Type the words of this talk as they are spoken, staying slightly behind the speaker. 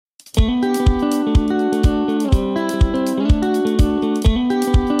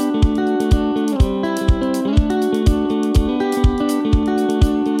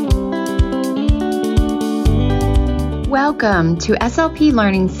Welcome to SLP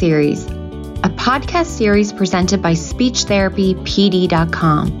Learning Series, a podcast series presented by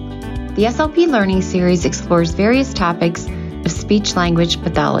SpeechTherapyPD.com. The SLP Learning Series explores various topics of speech-language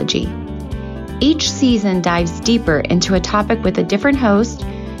pathology. Each season dives deeper into a topic with a different host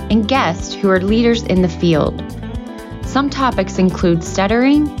and guests who are leaders in the field. Some topics include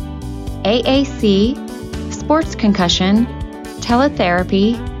stuttering, AAC, sports concussion,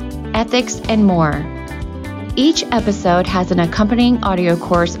 teletherapy, ethics, and more. Each episode has an accompanying audio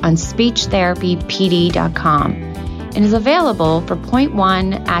course on SpeechTherapyPD.com and is available for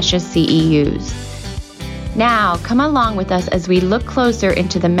 0.1 ASHA CEUs. Now, come along with us as we look closer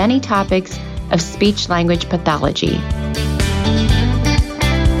into the many topics of speech-language pathology.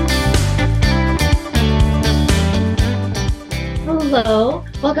 Hello.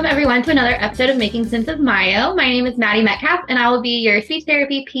 Welcome everyone to another episode of Making Sense of Mayo. My name is Maddie Metcalf and I will be your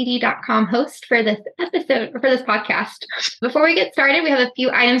SpeechTherapyPD.com host for this episode, or for this podcast. Before we get started, we have a few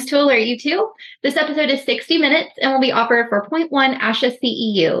items to alert you to. This episode is 60 minutes and will be offered for 0.1 ASHA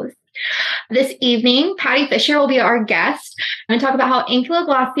CEUs. This evening, Patty Fisher will be our guest and talk about how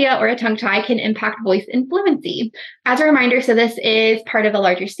Ankyloglossia or a tongue tie can impact voice and fluency. As a reminder, so this is part of a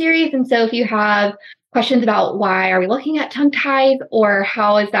larger series, and so if you have questions about why are we looking at tongue ties or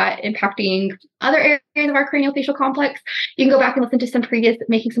how is that impacting other areas of our craniofacial complex, you can go back and listen to some previous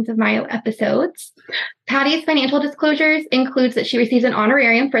Making Sense of Mayo episodes. Patty's financial disclosures includes that she receives an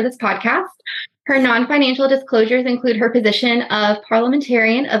honorarium for this podcast. Her non-financial disclosures include her position of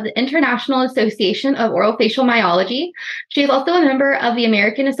parliamentarian of the International Association of Orofacial Myology. She is also a member of the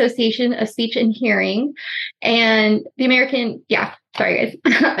American Association of Speech and Hearing and the American,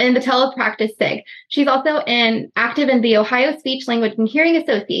 and the Telepractice SIG. She's also active in the Ohio Speech, Language, and Hearing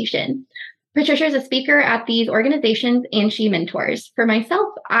Association. Patricia is a speaker at these organizations and she mentors. For myself,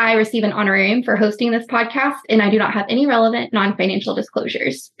 I receive an honorarium for hosting this podcast and I do not have any relevant non-financial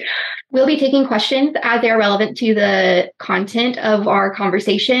disclosures. We'll be taking questions as they are relevant to the content of our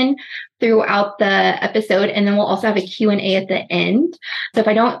conversation throughout the episode, and then we'll also have a Q&A at the end. So if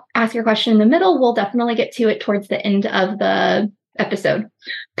I don't ask your question in the middle, we'll definitely get to it towards the end of the episode.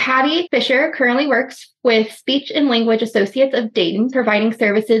 Patty Fisher currently works with Speech and Language Associates of Dayton, providing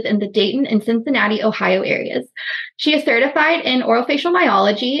services in the Dayton and Cincinnati, Ohio areas. She is certified in orofacial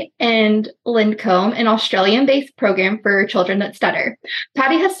myology and Lindcombe, an Australian-based program for children that stutter.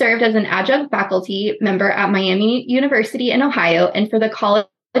 Patty has served as an adjunct faculty member at Miami University in Ohio and for the College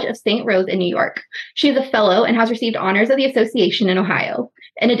of St. Rose in New York. She is a fellow and has received honors of the association in Ohio.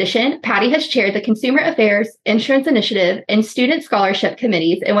 In addition, Patty has chaired the Consumer Affairs, Insurance Initiative, and Student Scholarship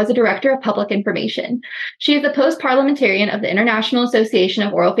Committees and was a Director of Public Information. She is a post-parliamentarian of the International Association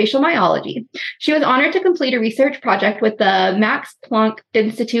of Orofacial Myology. She was honored to complete a research project with the Max Planck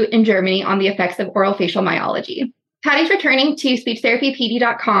Institute in Germany on the effects of orofacial myology. Patty's returning to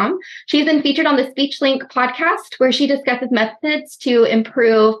SpeechTherapyPD.com. She's been featured on the SpeechLink podcast, where she discusses methods to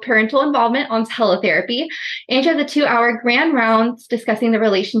improve parental involvement on teletherapy. And she has a 2-hour grand rounds discussing the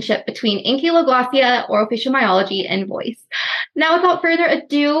relationship between Ankyloglossia, orofacial myology, and voice. Now, without further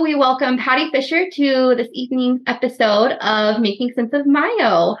ado, we welcome Patty Fisher to this evening's episode of Making Sense of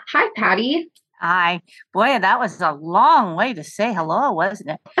Mayo. Hi, Patty. Hi. Boy, that was a long way to say hello,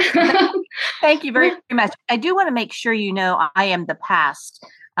 wasn't it? Thank you very much. I do want to make sure you know I am the past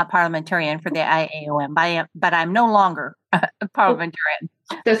parliamentarian for the IAOM, but I'm no longer a parliamentarian.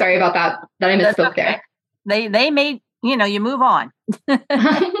 So sorry about that I misspoke there. They made, you move on.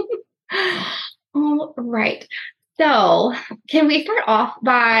 All right. So can we start off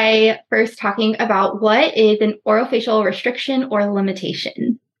by first talking about what is an orofacial restriction or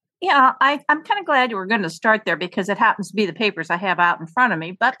limitation? Yeah, I'm kind of glad you were going to start there because it happens to be the papers I have out in front of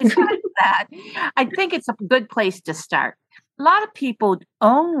me. But besides that, I think it's a good place to start. A lot of people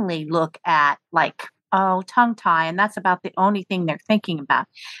only look at tongue tie, and that's about the only thing they're thinking about.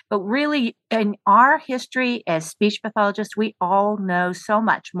 But really, in our history as speech pathologists, we all know so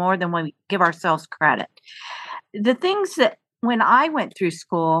much more than we give ourselves credit. The things that when I went through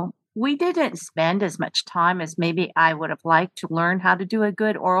school, we didn't spend as much time as maybe I would have liked to learn how to do a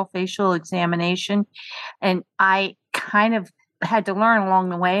good orofacial examination. And I kind of had to learn along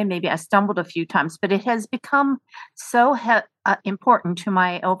the way, and maybe I stumbled a few times, but it has become so important to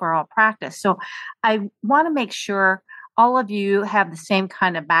my overall practice. So I want to make sure all of you have the same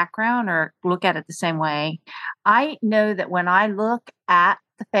kind of background or look at it the same way. I know that when I look at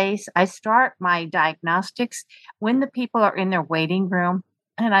the face, I start my diagnostics when the people are in their waiting room.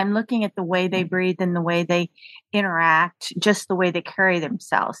 And I'm looking at the way they breathe and the way they interact, just the way they carry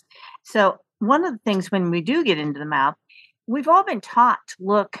themselves. So one of the things when we do get into the mouth we've all been taught to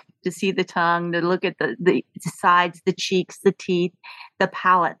look to see the tongue, to look at the sides, the cheeks, the teeth, the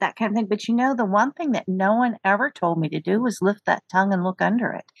palate, that kind of thing. But the one thing that no one ever told me to do was lift that tongue and look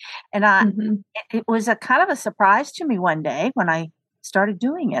under it. And it was a kind of a surprise to me one day when I started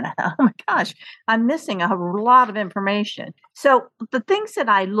doing it. Oh my gosh, I'm missing a lot of information. So the things that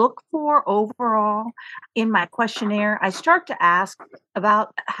I look for overall in my questionnaire, I start to ask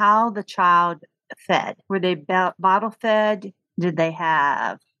about how the child fed. Were they bottle fed? Did they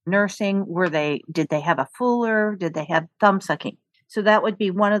have nursing? Did they have a fuller? Did they have thumb sucking? So that would be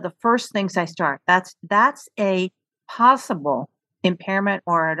one of the first things I start. That's a possible impairment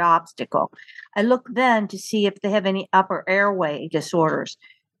or an obstacle. I look then to see if they have any upper airway disorders,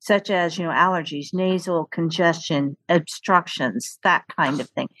 such as, allergies, nasal congestion, obstructions, that kind of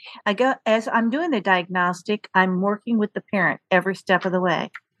thing. As I'm doing the diagnostic, I'm working with the parent every step of the way.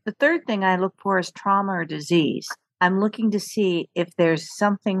 The third thing I look for is trauma or disease. I'm looking to see if there's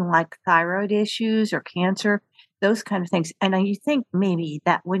something like thyroid issues or cancer, those kind of things. And you think maybe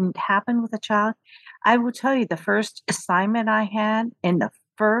that wouldn't happen with a child. I will tell you, the first assignment I had in the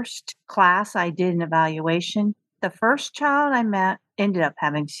first class I did an evaluation, the first child I met ended up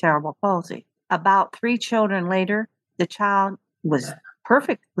having cerebral palsy. About 3 children later, the child was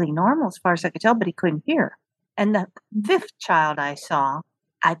perfectly normal as far as I could tell, but he couldn't hear. And the 5th child I saw,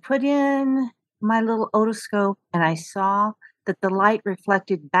 I put in my little otoscope and I saw that the light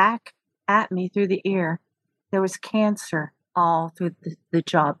reflected back at me through the ear. There was cancer all through the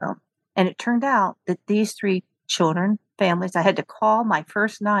jawbone. And it turned out that these 3 children, families, I had to call my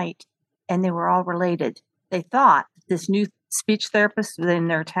first night, and they were all related. They thought this new speech therapist in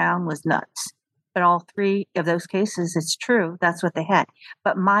their town was nuts. But all 3 of those cases, it's true. That's what they had.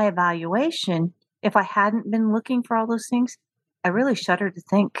 But my evaluation, if I hadn't been looking for all those things, I really shudder to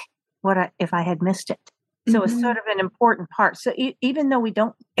think if I had missed it. So it's sort of an important part. So even though we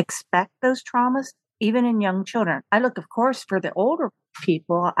don't expect those traumas, even in young children, I look, of course, for the older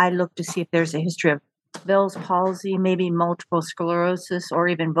people, I look to see if there's a history of Bell's palsy, maybe multiple sclerosis, or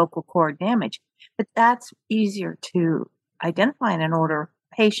even vocal cord damage. But that's easier to identify in an older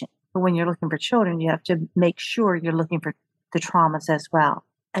patient. But when you're looking for children, you have to make sure you're looking for the traumas as well.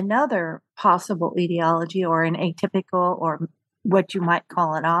 Another possible etiology or an atypical or what you might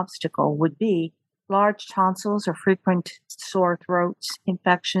call an obstacle would be large tonsils or frequent sore throats,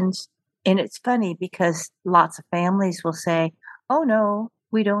 infections. And it's funny because lots of families will say, oh, no,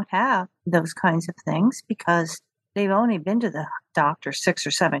 we don't have those kinds of things because they've only been to the doctor 6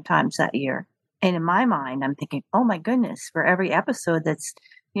 or 7 times that year. And in my mind, I'm thinking, oh, my goodness, for every episode that's,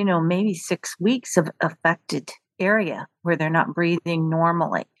 maybe 6 weeks of affected area where they're not breathing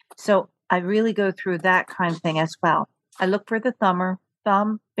normally. So I really go through that kind of thing as well. I look for the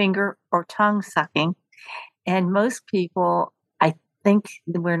thumb, finger, or tongue sucking. And most people, I think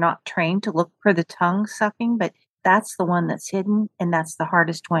we're not trained to look for the tongue sucking, but that's the one that's hidden, and that's the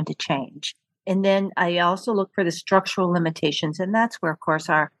hardest one to change. And then I also look for the structural limitations, and that's where, of course,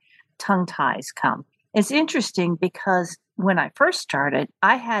 our tongue ties come. It's interesting because when I first started,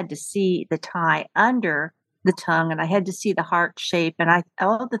 I had to see the tie under the tongue, and I had to see the heart shape, and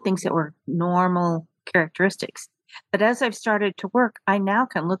all the things that were normal characteristics. But as I've started to work, I now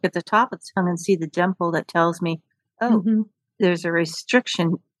can look at the top of the tongue and see the dimple that tells me, there's a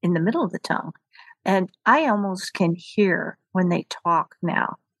restriction in the middle of the tongue. And I almost can hear when they talk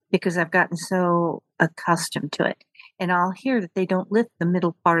now because I've gotten so accustomed to it. And I'll hear that they don't lift the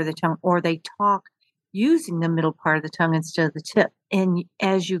middle part of the tongue, or they talk using the middle part of the tongue instead of the tip. And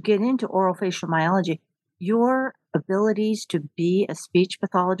as you get into orofacial myology, your abilities to be a speech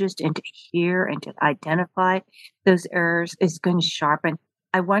pathologist and to hear and to identify those errors is going to sharpen.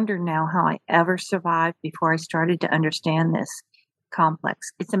 I wonder now how I ever survived before I started to understand this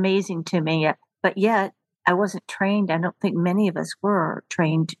complex. It's amazing to me, but yet I wasn't trained. I don't think many of us were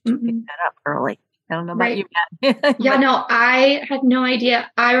trained to pick that up early. I don't know about you, Matt. Yeah, no, I had no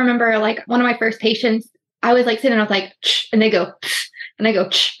idea. I remember one of my first patients, I was sitting and I was like, and they go, and I go,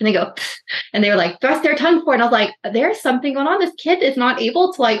 and they go, and they were like, thrust their tongue forward. And I was like, there's something going on. This kid is not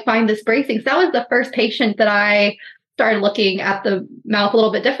able to find this bracing. So that was the first patient that I started looking at the mouth a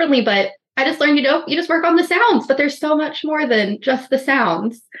little bit differently, but I just learned, you just work on the sounds, but there's so much more than just the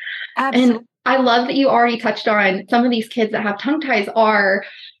sounds. Absolutely. And I love that you already touched on some of these kids that have tongue ties are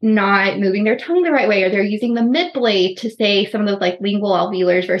not moving their tongue the right way, or they're using the mid blade to say some of those like lingual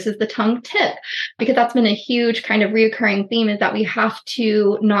alveolars versus the tongue tip, because that's been a huge kind of reoccurring theme, is that we have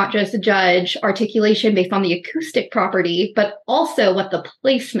to not just judge articulation based on the acoustic property, but also what the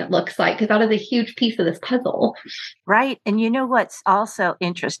placement looks like, because that is a huge piece of this puzzle. Right. And you know what's also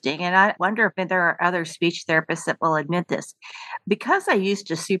interesting, and I wonder if there are other speech therapists that will admit this, because I used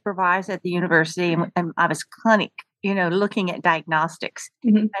to supervise at the university and I was clinic, looking at diagnostics.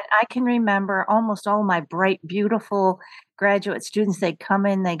 Mm-hmm. And I can remember almost all my bright, beautiful graduate students, they'd come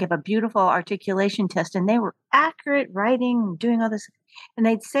in, they give a beautiful articulation test, and they were accurate writing, doing all this. And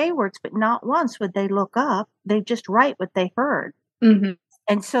they'd say words, but not once would they look up. They'd just write what they heard. Mm-hmm.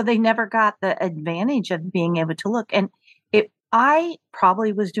 And so they never got the advantage of being able to look. And I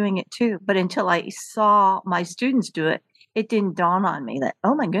probably was doing it too, but until I saw my students do it, it didn't dawn on me that,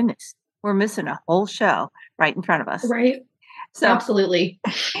 oh my goodness, we're missing a whole show right in front of us. Right. So absolutely.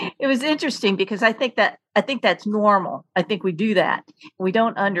 It was interesting because I think that's normal. I think we do that. We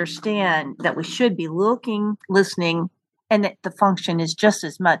don't understand that we should be looking, listening, and that the function is just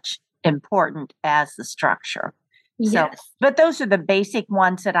as much important as the structure. Yes. So, but those are the basic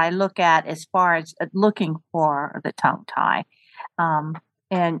ones that I look at as far as looking for the tongue tie.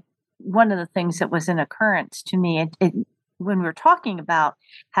 And one of the things that was an occurrence to me, when we were talking about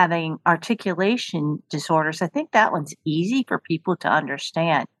having articulation disorders, I think that one's easy for people to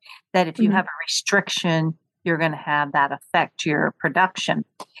understand, that if you Mm-hmm. have a restriction, you're going to have that affect your production.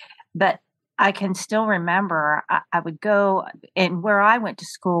 But I can still remember I would go, and where I went to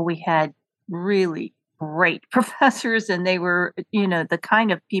school, we had really great professors, and they were, the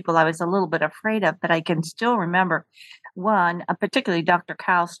kind of people I was a little bit afraid of, but I can still remember one, particularly Dr.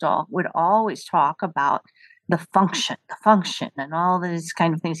 Cowstall, would always talk about the function, and all these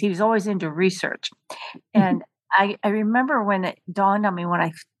kind of things. He was always into research. And I remember when it dawned on me, when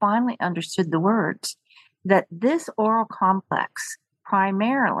I finally understood the words, that this oral complex,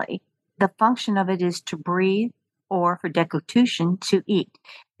 primarily, the function of it is to breathe, or for deglutition, to eat.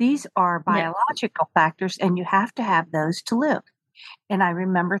 These are biological factors, and you have to have those to live. And I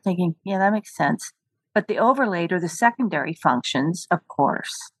remember thinking, yeah, that makes sense. But the overlaid, or the secondary functions, of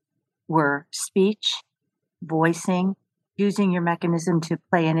course, were speech, voicing, using your mechanism to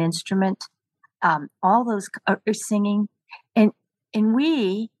play an instrument, all those are singing. And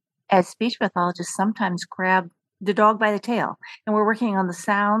we, as speech pathologists, sometimes grab the dog by the tail, and we're working on the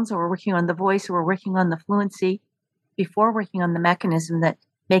sounds, or we're working on the voice, or we're working on the fluency before working on the mechanism, that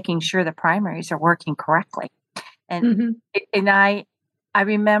making sure the primaries are working correctly. And Mm-hmm. and I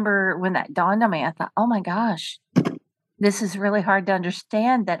remember when that dawned on me, I thought, oh my gosh, this is really hard to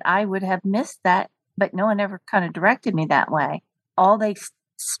understand, that I would have missed that, but no one ever kind of directed me that way. All they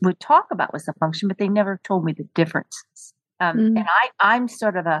would talk about was the function, but they never told me the differences. And I'm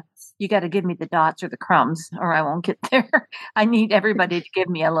sort of you got to give me the dots or the crumbs, or I won't get there. I need everybody to give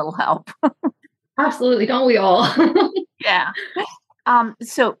me a little help. Absolutely. Don't we all? Yeah.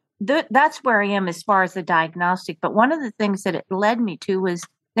 So that's where I am as far as the diagnostic. But one of the things that it led me to was,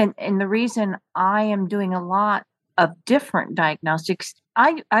 and the reason I am doing a lot of different diagnostics,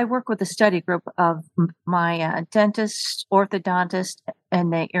 I work with a study group of my dentist, orthodontist,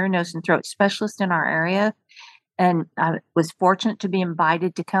 and the ear, nose, and throat specialist in our area. And I was fortunate to be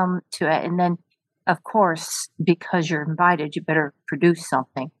invited to come to it. And then, of course, because you're invited, you better produce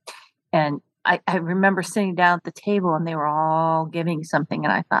something. And I remember sitting down at the table, and they were all giving something.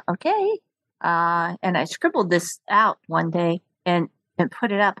 And I thought, okay. And I scribbled this out one day and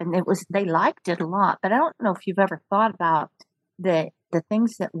put it up. And they liked it a lot. But I don't know if you've ever thought about the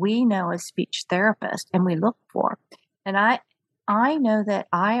things that we know as speech therapists and we look for. And I know that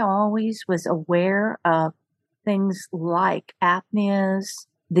I always was aware of things like apneas,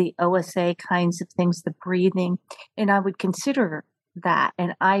 the OSA kinds of things, the breathing, and I would consider that.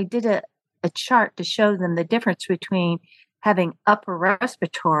 And I did a chart to show them the difference between having upper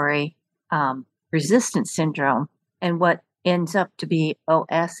respiratory resistance syndrome and what ends up to be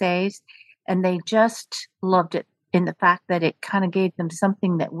OSAs. And they just loved it in the fact that it kind of gave them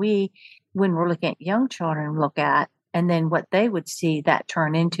something that we, when we're looking at young children, look at, and then what they would see that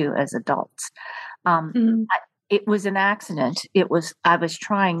turn into as adults. It was an accident. I was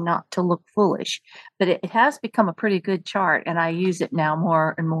trying not to look foolish, but it has become a pretty good chart, and I use it now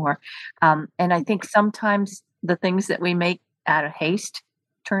more and more. And I think sometimes the things that we make out of haste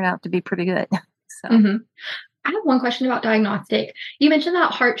turn out to be pretty good. So. Mm-hmm. I have one question about diagnostic. You mentioned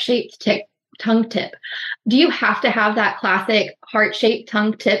that heart-shaped tongue tip. Do you have to have that classic heart-shaped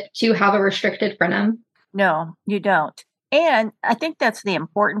tongue tip to have a restricted frenum? No, you don't. And I think that's the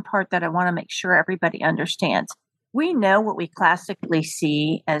important part that I want to make sure everybody understands. We know what we classically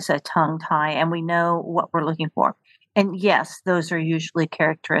see as a tongue tie, and we know what we're looking for. And yes, those are usually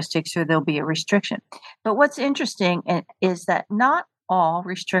characteristics or there'll be a restriction. But what's interesting is that not all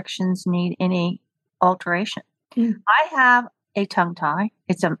restrictions need any alteration. I have a tongue tie.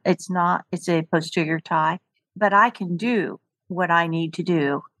 It's a posterior tie, but I can do what I need to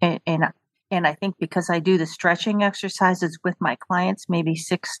do. And I think because I do the stretching exercises with my clients, maybe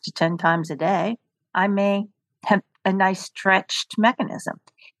 6 to 10 times a day, I may have a nice stretched mechanism.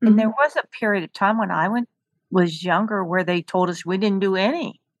 And there was a period of time when I was younger where they told us we didn't do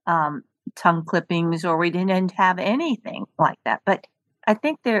any tongue clippings or we didn't have anything like that. But I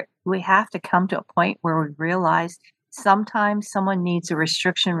think we have to come to a point where we realize sometimes someone needs a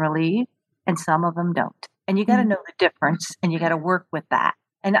restriction relief and some of them don't. And you got to know the difference and you got to work with that.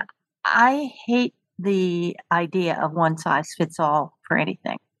 And I hate the idea of one size fits all for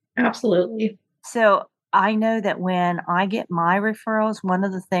anything. Absolutely. So I know that when I get my referrals, one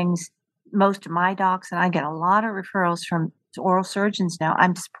of the things most of my docs, and I get a lot of referrals from oral surgeons now,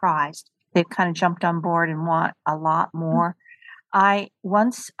 I'm surprised. They've kind of jumped on board and want a lot more.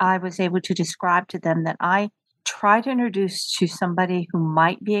 Once I was able to describe to them that I try to introduce to somebody who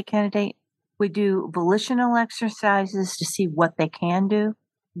might be a candidate, we do volitional exercises to see what they can do.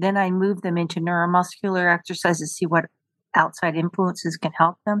 Then I move them into neuromuscular exercises to see what outside influences can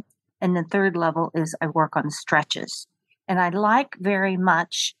help them. And the third level is I work on stretches. And I like very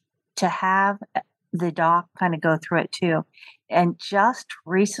much to have the doc kind of go through it too. And just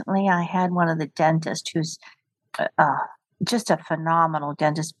recently I had one of the dentists who's just a phenomenal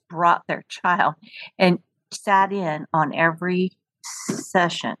dentist, brought their child and sat in on every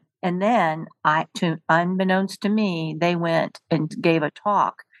session. And then unbeknownst to me, they went and gave a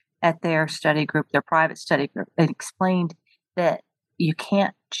talk at their study group, their private study group, and explained that you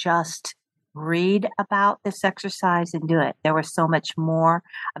can't just read about this exercise and do it. There was so much more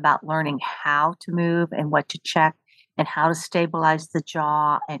about learning how to move and what to check and how to stabilize the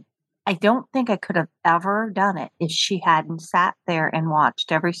jaw. And I don't think I could have ever done it if she hadn't sat there and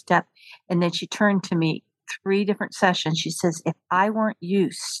watched every step. And then she turned to me 3 different sessions. She says, if I weren't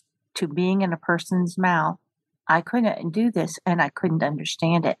used to being in a person's mouth, I couldn't do this and I couldn't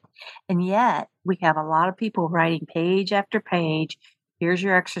understand it. And yet we have a lot of people writing page after page. Here's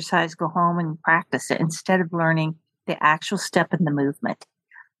your exercise, go home and practice it instead of learning the actual step in the movement.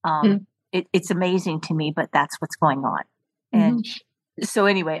 It's amazing to me, but that's what's going on. And so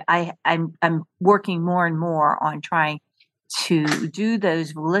anyway, I'm working more and more on trying to do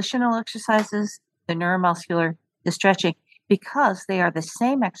those volitional exercises, the neuromuscular, the stretching, because they are the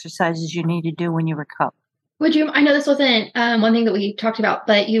same exercises you need to do when you recover. I know this wasn't one thing that we talked about,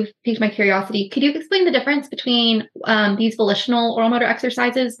 but you've piqued my curiosity. Could you explain the difference between these volitional oral motor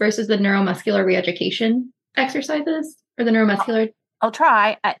exercises versus the neuromuscular reeducation exercises or the neuromuscular? I'll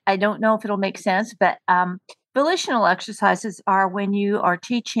try. I don't know if it'll make sense, but volitional exercises are when you are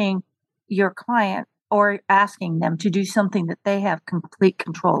teaching your client or asking them to do something that they have complete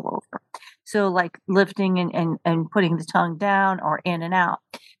control over. So like lifting and putting the tongue down or in and out.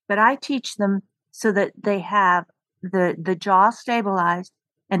 But I teach them so that they have the jaw stabilized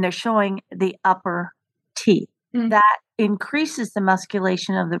and they're showing the upper teeth. That increases the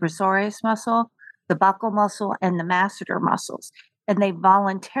musculation of the risorius muscle, the buccal muscle, and the masseter muscles. And they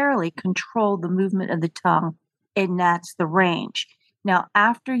voluntarily control the movement of the tongue, and that's the range. Now,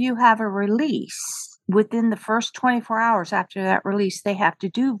 after you have a release, within the first 24 hours after that release, they have to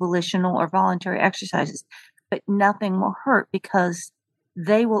do volitional or voluntary exercises, but nothing will hurt because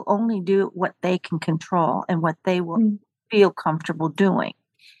they will only do what they can control and what they will feel comfortable doing.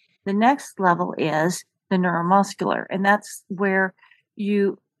 The next level is the neuromuscular, and that's where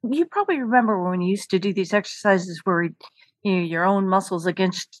you probably remember when you used to do these exercises where your own muscles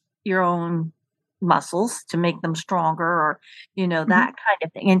against your own muscles to make them stronger, or that kind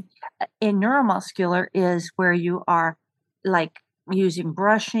of thing. And in neuromuscular is where you are like using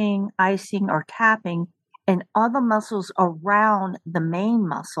brushing, icing, or tapping, and other muscles around the main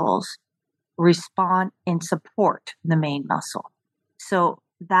muscles respond and support the main muscle. So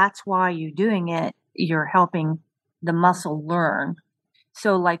that's why you're doing it. You're helping the muscle learn.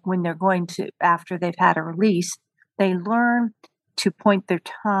 So like when they're going to, after they've had a release, they learn to point their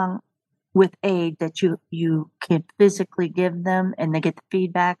tongue with aid that you can physically give them, and they get the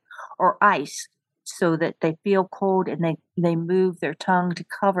feedback, or ice so that they feel cold and they move their tongue to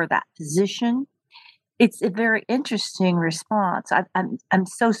cover that position. It's a very interesting response. I'm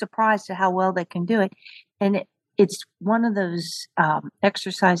so surprised at how well they can do it. And it's one of those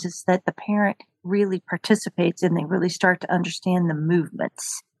exercises that the parent really participates and they really start to understand the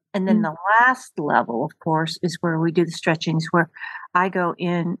movements. And then the last level, of course, is where we do the stretchings, where I go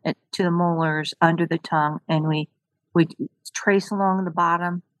in to the molars under the tongue and we trace along the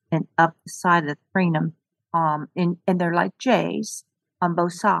bottom and up the side of the frenum. And they're like J's on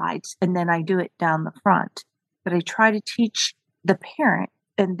both sides. And then I do it down the front. But I try to teach the parent,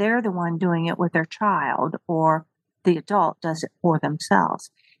 and they're the one doing it with their child, or the adult does it for themselves.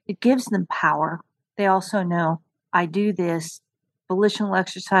 It gives them power. They also know I do this volitional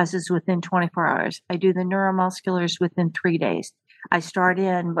exercises within 24 hours. I do the neuromusculars within 3 days. I start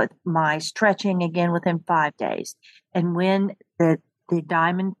in with my stretching again within 5 days. And when the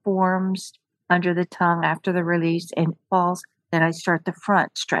diamond forms under the tongue after the release and it falls, then I start the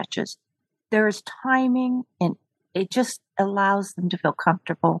front stretches. There is timing, and it just allows them to feel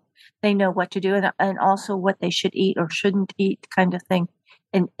comfortable. They know what to do and also what they should eat or shouldn't eat, kind of thing.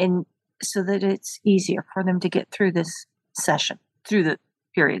 And so that it's easier for them to get through this session, through the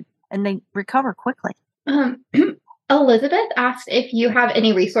period, and they recover quickly. Elizabeth asked if you have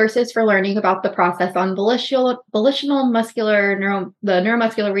any resources for learning about the process on volitional muscular the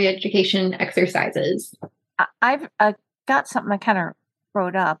neuromuscular reeducation exercises. I've got something I kind of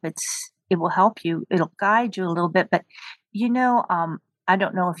wrote up. It will help you. It'll guide you a little bit. But, I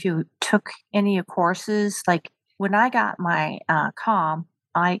don't know if you took any courses. Like when I got my COM,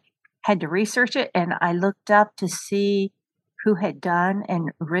 I had to research it, and I looked up to see who had done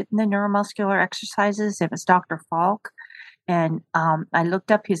and written the neuromuscular exercises. It was Dr. Falk. And I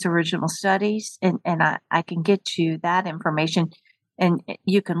looked up his original studies, and I can get you that information, and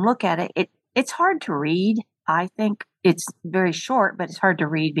you can look at it. It's hard to read. I think it's very short, but it's hard to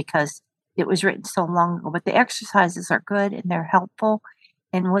read because it was written so long ago. But the exercises are good and they're helpful.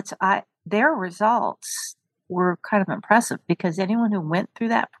 And their results were kind of impressive, because anyone who went through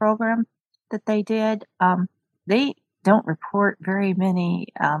that program that they did, they don't report very many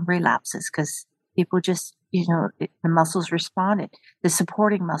relapses, because people just, the muscles responded. The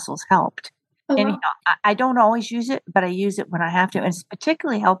supporting muscles helped. Oh, wow. Anyhow, I don't always use it, but I use it when I have to. And it's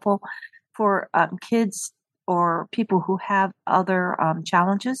particularly helpful for kids or people who have other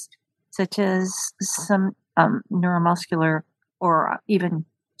challenges, such as some neuromuscular, or even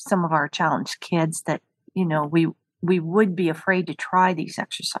some of our challenged kids that, we would be afraid to try these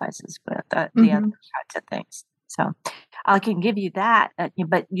exercises with the other kinds of things. So I can give you that,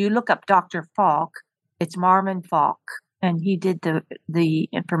 but you look up Dr. Falk. It's Marvin Falk, and he did the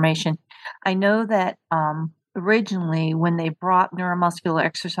information. I know that originally when they brought neuromuscular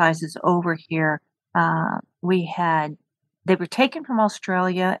exercises over here, they were taken from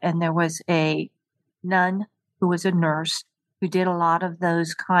Australia, and there was a nun who was a nurse who did a lot of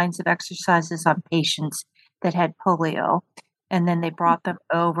those kinds of exercises on patients that had polio. And then they brought them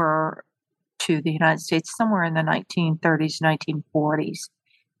over to the United States somewhere in the 1930s, 1940s.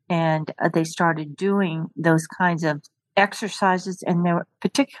 And they started doing those kinds of exercises. And there,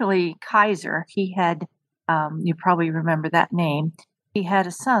 particularly Kaiser, he had, you probably remember that name, he had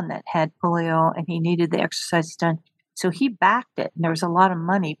a son that had polio and he needed the exercises done. So he backed it. And there was a lot of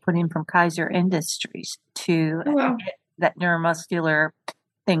money put in from Kaiser Industries to get that neuromuscular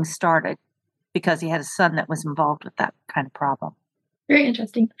thing started, because he had a son that was involved with that kind of problem. Very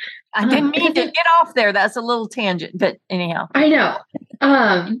interesting. I didn't mean to get off there. That's a little tangent, but anyhow. I know.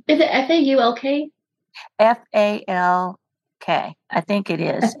 Is it F-A-U-L-K? F-A-L-K. I think it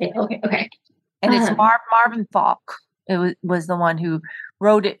is. Okay. And it's Marvin Falk. It was the one who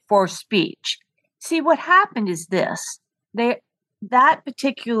wrote it for speech. See, what happened is this. He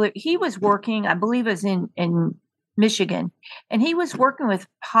was working, I believe it was in Michigan, and he was working with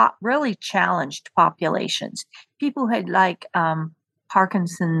really challenged populations. People had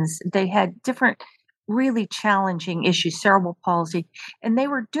Parkinson's. They had different really challenging issues, cerebral palsy, and they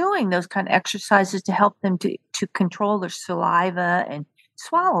were doing those kind of exercises to help them to control their saliva and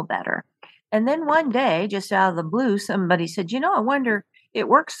swallow better. And then one day, just out of the blue, somebody said, I wonder, it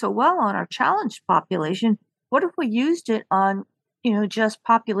works so well on our challenged population. What if we used it on, just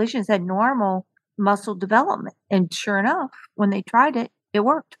populations that had normal muscle development? And sure enough, when they tried it, it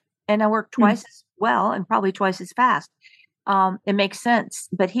worked. And it worked twice as well and probably twice as fast. It makes sense.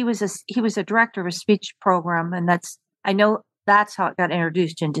 But he was a director of a speech program, and I know that's how it got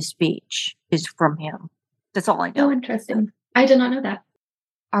introduced into speech, is from him. That's all I know. Oh, interesting. I did not know that.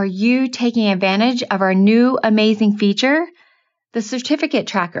 Are you taking advantage of our new amazing feature? The certificate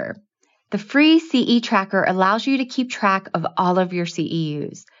tracker. The free CE tracker allows you to keep track of all of your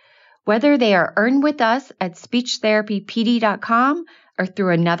CEUs, whether they are earned with us at speechtherapypd.com or through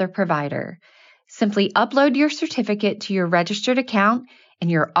another provider. Simply upload your certificate to your registered account and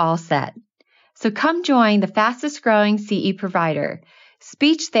you're all set. So come join the fastest growing CE provider,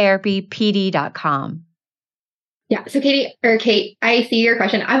 speechtherapypd.com. Yeah. So Kate, I see your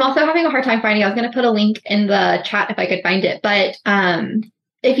question. I'm also having a hard time finding. I was going to put a link in the chat if I could find it, but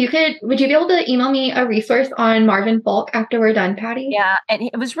if you could, would you be able to email me a resource on Marvin Falk after we're done, Patty? Yeah, and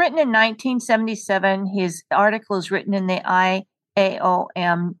it was written in 1977. His article is written in the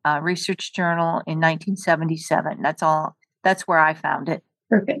IAOM Research Journal in 1977. That's all. That's where I found it.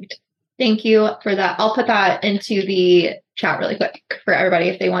 Perfect. Thank you for that. I'll put that into the chat really quick for everybody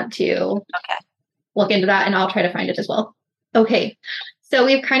if they want to look into that, and I'll try to find it as well. Okay. So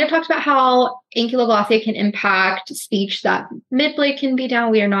we've kind of talked about how ankyloglossia can impact speech, that midblade can be down.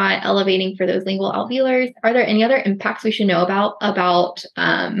 We are not elevating for those lingual alveolars. Are there any other impacts we should know about how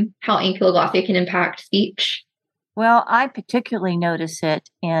ankyloglossia can impact speech? Well, I particularly notice it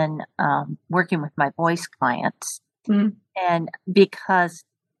in working with my voice clients. Mm. And because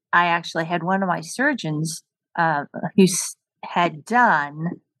I actually had one of my surgeons who had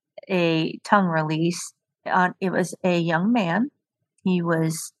done a tongue release. It was a young man. He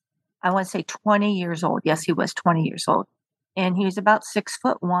was, I want to say 20 years old. Yes, he was 20 years old. And he was about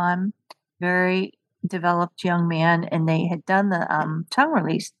 6'1", very developed young man. And they had done the tongue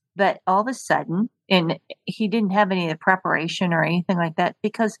release. But all of a sudden, and he didn't have any of the preparation or anything like that,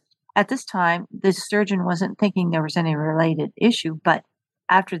 because at this time, the surgeon wasn't thinking there was any related issue. But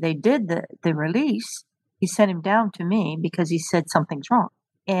after they did the release, he sent him down to me because he said something's wrong.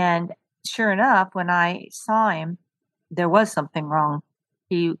 And sure enough, when I saw him, there was something wrong.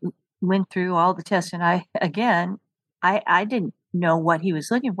 He went through all the tests, and I didn't know what he was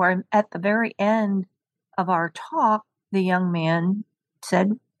looking for. And at the very end of our talk, the young man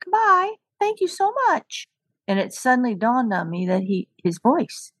said, "Goodbye, thank you so much." And it suddenly dawned on me that his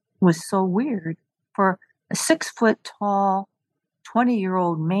voice was so weird for a 6 foot tall,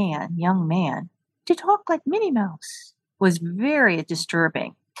 20-year-old man, young man, to talk like Minnie Mouse was very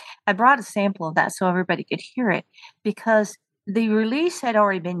disturbing. I brought a sample of that so everybody could hear it because the release had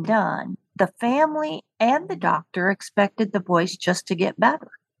already been done. The family and the doctor expected the voice just to get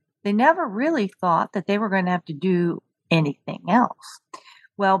better. They never really thought that they were going to have to do anything else.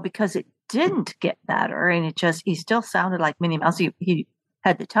 Well, because it didn't get better and he still sounded like Minnie Mouse. He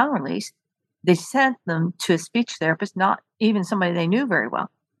had the tongue release. They sent them to a speech therapist, not even somebody they knew very well.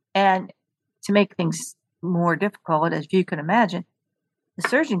 And to make things more difficult, as you can imagine, the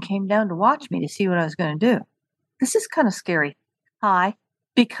surgeon came down to watch me to see what I was going to do. This is kind of scary.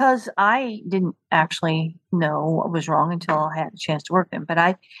 Because I didn't actually know what was wrong until I had a chance to work with him. But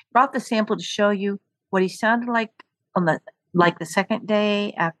I brought the sample to show you what he sounded like on the second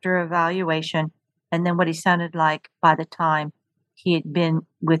day after evaluation, and then what he sounded like by the time he had been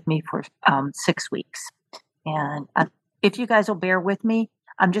with me for 6 weeks. And if you guys will bear with me,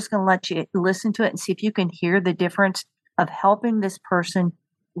 I'm just going to let you listen to it and see if you can hear the difference of helping this person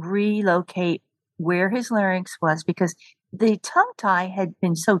relocate where his larynx was, because the tongue tie had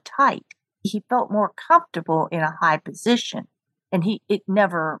been so tight. He felt more comfortable in a high position, and it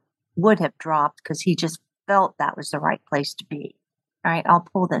never would have dropped because he just felt that was the right place to be. All right, I'll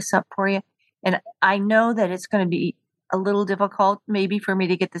pull this up for you. And I know that it's going to be a little difficult maybe for me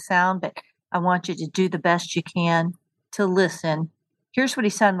to get the sound, but I want you to do the best you can to listen. Here's what he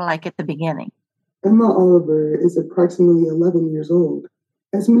sounded like at the beginning. Emma Oliver is approximately 11 years old.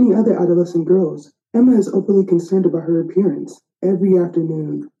 As many other adolescent girls, Emma is openly concerned about her appearance. Every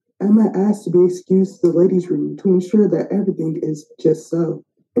afternoon, Emma asks to be excused to the ladies' room to ensure that everything is just so.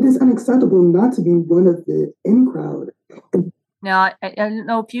 It is unacceptable not to be one of the in crowd. Now, I don't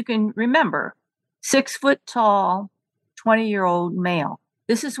know if you can remember, 6 foot tall, 20-year-old male.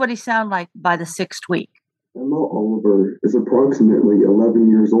 This is what he sounded like by the 6th week. Emma Oliver is approximately 11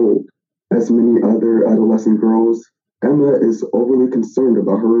 years old. As many other adolescent girls, Emma is overly concerned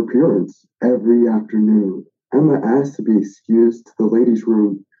about her appearance. Every afternoon, Emma asks to be excused to the ladies'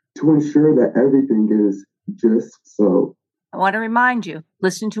 room to ensure that everything is just so. I want to remind you,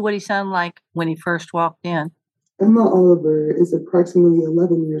 listen to what he sounded like when he first walked in. Emma Oliver is approximately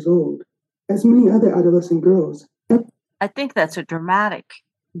 11 years old. As many other adolescent girls. I think that's a dramatic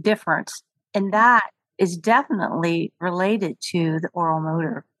difference, and that is definitely related to the oral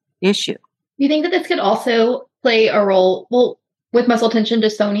motor issue. Do you think that this could also play a role, with muscle tension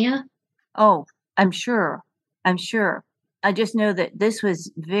dystonia? Oh, I'm sure. I just know that this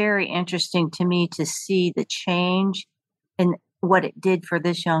was very interesting to me to see the change and what it did for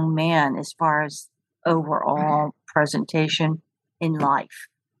this young man as far as overall presentation in life.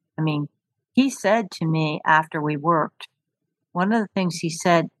 I mean, he said to me after we worked, one of the things he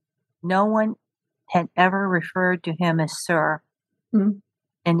said, no one had ever referred to him as sir in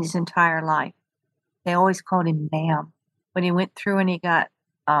his entire life. they always called him ma'am. When he went through and he got,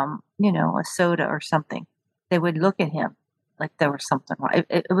 a soda or something, they would look at him like there was something wrong.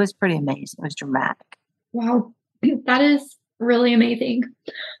 It was pretty amazing. It was dramatic. Wow. That is really amazing.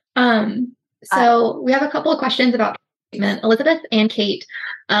 So we have a couple of questions about treatment. Elizabeth and Kate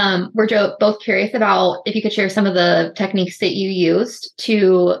were both curious about if you could share some of the techniques that you used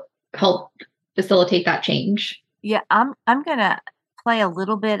to help facilitate that change. Yeah, I'm going to play a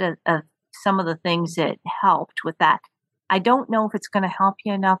little bit of some of the things that helped with that. I don't know if it's going to help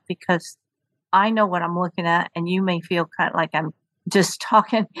you enough because I know what I'm looking at, and you may feel kind of like I'm just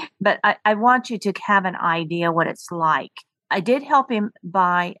talking, but I want you to have an idea what it's like. I did help him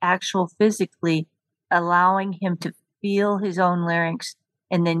by actual physically allowing him to feel his own larynx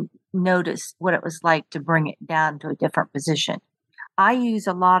and then notice what it was like to bring it down to a different position. I use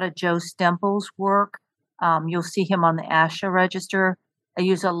a lot of Joe Stemple's work. You'll see him on the ASHA register. I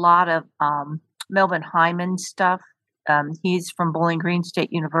use a lot of Melvin Hyman's stuff. He's from Bowling Green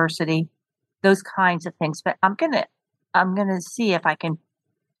State University. Those kinds of things. But I'm gonna see if I can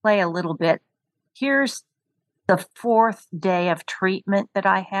play a little bit. Here's the 4th day of treatment that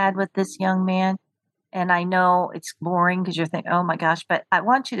I had with this young man. And I know it's boring because you're thinking, oh my gosh, but I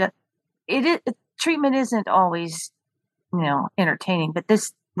want you to, treatment isn't always, entertaining, but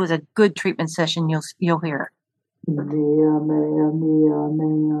this was a good treatment session. You'll hear. Mia, mea, mea,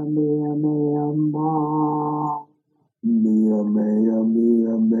 mea, mea, mea, ma. Mia, mea,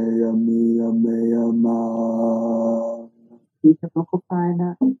 mea, mea, mea, mea, ma. You can vocal fry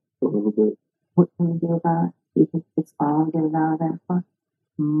that a little bit. What can we do about it? You can just smile and get it out of there for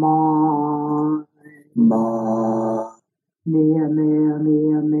ma. Ma. Mia, mea,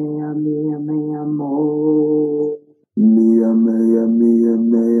 mea, mea, mea, mea, mo. Mia, mea, mea,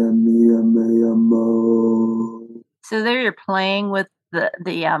 mea, mea, mea, mo. So there you're playing with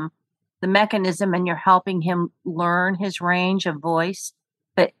the mechanism and you're helping him learn his range of voice,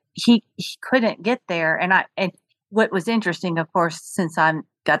 but he couldn't get there. And what was interesting, of course, since I'm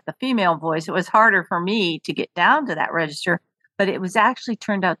got the female voice, it was harder for me to get down to that register, but it was actually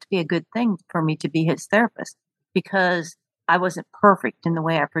turned out to be a good thing for me to be his therapist because I wasn't perfect in the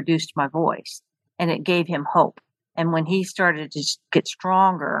way I produced my voice, and it gave him hope. And when he started to get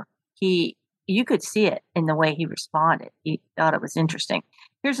stronger, you could see it in the way he responded. He thought it was interesting.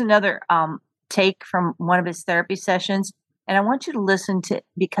 Here's another take from one of his therapy sessions. And I want you to listen to,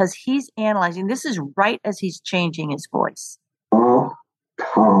 because he's analyzing. This is right as he's changing his voice. Now,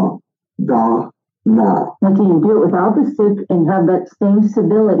 can you do it without the stick and have that same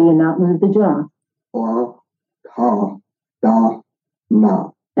stability and not move the jaw?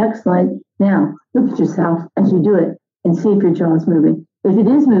 Excellent. Now, look at yourself as you do it and see if your jaw is moving. If it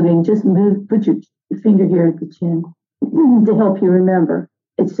is moving, just put your finger here at the chin to help you remember.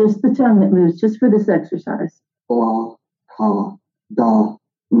 It's just the tongue that moves just for this exercise.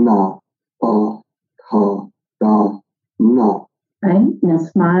 Right? Now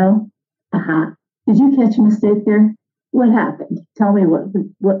smile. Aha. Did you catch a mistake there? What happened? Tell me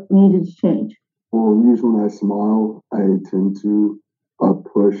what needed to change. Well, usually when I smile, I tend to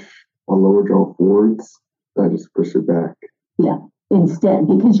push my lower jaw forwards. I just push it back. Yeah, instead,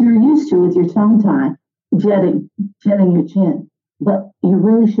 because you're used to with your tongue tie, jetting your chin. But you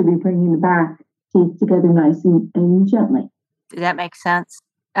really should be bringing the back teeth together nice and gently. Does that make sense?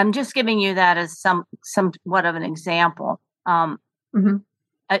 I'm just giving you that as somewhat of an example. I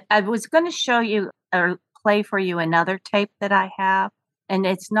was going to show you or play for you another tape that I have, and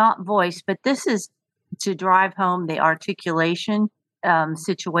it's not voice, but this is to drive home the articulation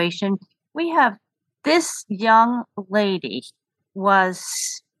situation. We have this young lady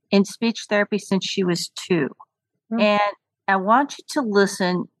was in speech therapy since she was 2. And I want you to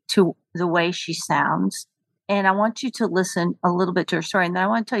listen to the way she sounds. And I want you to listen a little bit to her story. And then I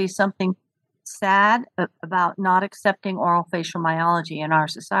want to tell you something sad about not accepting oral facial myology in our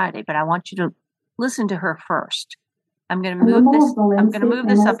society. But I want you to listen to her first. I'm going to move this. I'm going to move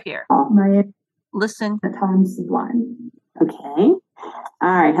this up here. Listen. At times sublime. Okay. All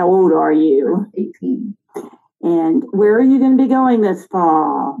right. How old are you? 18. And where are you going to be going this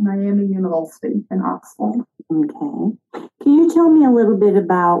fall? Miami University in Oxford. Okay. Can you tell me a little bit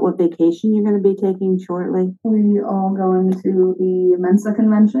about what vacation you're going to be taking shortly? We are going to the Mensa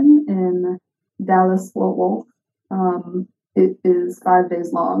Convention in Dallas, Fort Worth. It is 5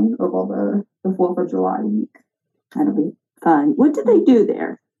 days long over the 4th of July week. That'll be fun. What do they do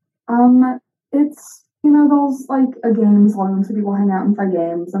there? It's, those like games rooms so people hang out and play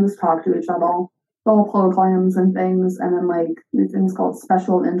games and just talk to each other. All programs and things, and then like these things called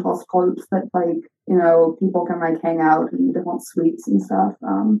special interest groups that people can hang out in different suites and stuff.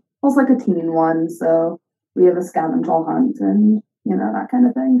 was like a teen one, so we have a scavenger hunt and, that kind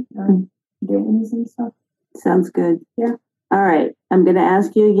of thing. Games and stuff. Sounds good. Yeah. All right. I'm going to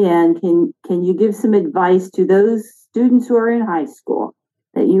ask you again. Can you give some advice to those students who are in high school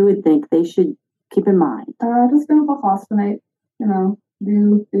that you would think they should keep in mind? Just finish the class tonight.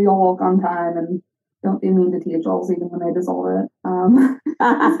 Do your work on time and don't be mean to teachers even when they dissolve it.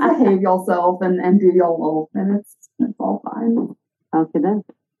 Just behave yourself and do your work, and it's all fine. Okay then.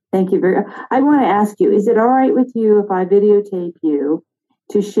 Thank you very much. I want to ask you, is it all right with you if I videotape you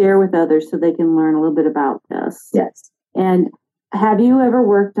to share with others so they can learn a little bit about this? Yes. And have you ever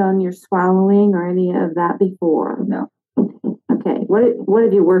worked on your swallowing or any of that before? No. Okay. What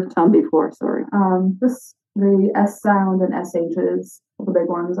have you worked on before? Sorry. Just the S sound and SHs, the big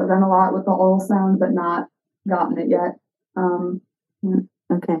ones. I've done a lot with the oral sound, but not gotten it yet.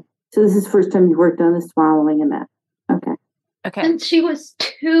 Okay. So this is the first time you worked on the swallowing and that. Okay. Okay. Since she was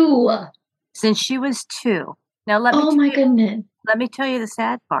 2. Since she was 2. Now goodness. Let me tell you the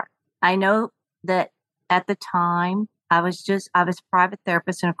sad part. I know that at the time I was a private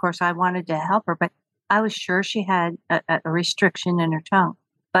therapist, and of course I wanted to help her, but I was sure she had a restriction in her tongue.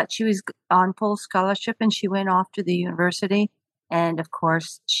 But she was on full scholarship and she went off to the university, and of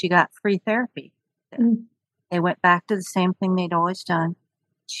course she got free therapy. Mm. They went back to the same thing they'd always done.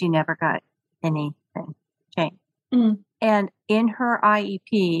 She never got anything changed. Mm. And in her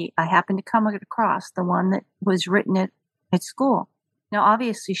IEP, I happened to come across the one that was written at school. Now,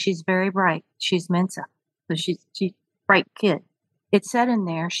 obviously, she's very bright. She's Mensa. So she's a bright kid. It said in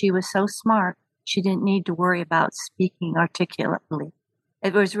there she was so smart, she didn't need to worry about speaking articulately.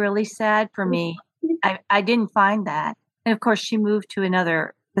 It was really sad for me. I didn't find that. And of course, she moved to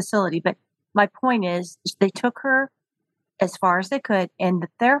another facility. But my point is, they took her as far as they could. And the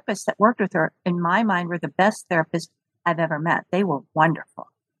therapists that worked with her, in my mind, were the best therapists I've ever met. They were wonderful.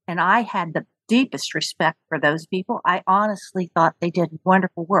 And I had the deepest respect for those people. I honestly thought they did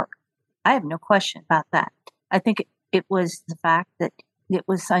wonderful work. I have no question about that. I think it was the fact that it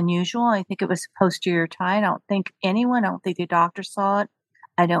was unusual. I think it was posterior tie. I don't think the doctor saw it.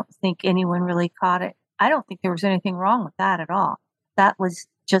 I don't think anyone really caught it. I don't think there was anything wrong with that at all. That was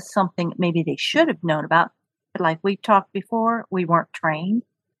just something maybe they should have known about. But like we talked before, we weren't trained.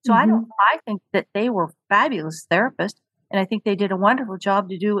 So I think that they were fabulous therapists, and I think they did a wonderful job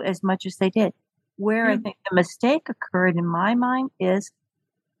to do as much as they did. Where I think the mistake occurred in my mind is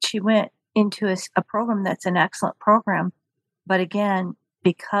she went into a program that's an excellent program. But again,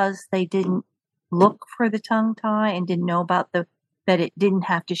 because they didn't look for the tongue tie and didn't know about that it didn't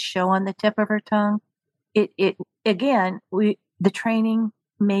have to show on the tip of her tongue, the training,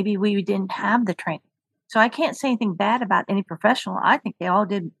 maybe we didn't have the training. So I can't say anything bad about any professional. I think they all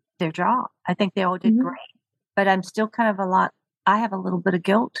did their job. I think they all did great. But I'm still I have a little bit of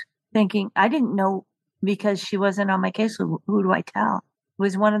guilt thinking I didn't know because she wasn't on my case. Who do I tell? It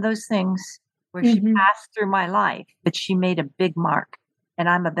was one of those things where she passed through my life, but she made a big mark. And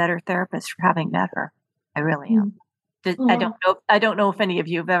I'm a better therapist for having met her. I really am. I don't know if any of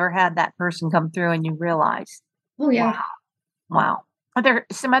you have ever had that person come through and you realize, oh yeah, wow. Are there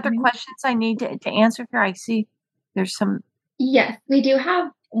some other questions I need to answer here? I see there's some. Yes, we do have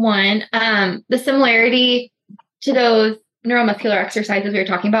one. The similarity to those neuromuscular exercises we were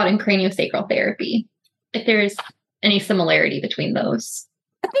talking about in craniosacral therapy, if there's any similarity between those.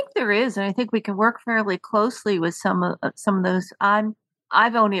 I think there is, and I think we can work fairly closely with some of those.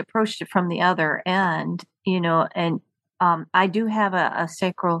 I've only approached it from the other end, and I do have a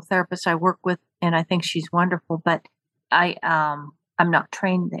sacral therapist I work with, and I think she's wonderful, but I'm not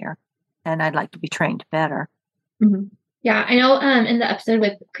trained there, and I'd like to be trained better. Mm-hmm. Yeah, I know in the episode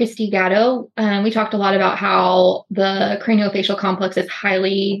with Christy Gatto, we talked a lot about how the craniofacial complex is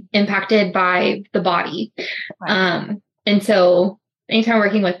highly impacted by the body. Right. And so anytime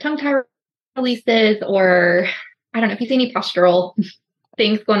working with tongue tie releases, or I don't know, if you see any postural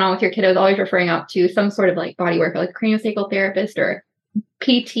things going on with your kiddos, always referring out to some sort of like body work, like a craniosacral therapist or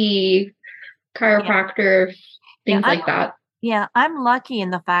PT, chiropractor, things like that. Yeah, I'm lucky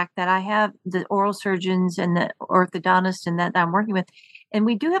in the fact that I have the oral surgeons and the orthodontist and that I'm working with. And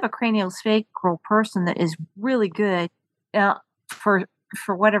we do have a craniosacral person that is really good. For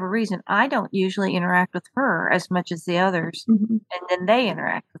whatever reason, I don't usually interact with her as much as the others. And then they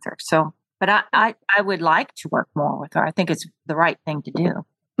interact with her. So, but I would like to work more with her. I think it's the right thing to do.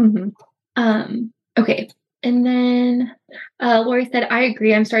 Okay. And then Lori said, I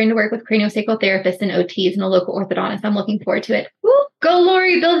agree. I'm starting to work with craniosacral therapists and OTs and a local orthodontist. I'm looking forward to it. Woo! Go,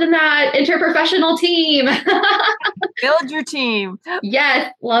 Lori, building that interprofessional team. Build your team.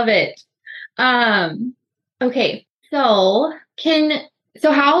 Yes, love it. Okay, so can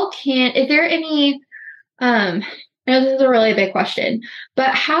So is there any, I know this is a really big question,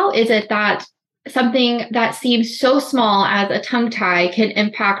 but how is it that something that seems so small as a tongue tie can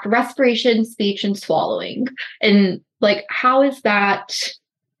impact respiration, speech, and swallowing? And like, how does that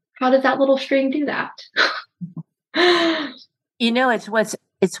little string do that?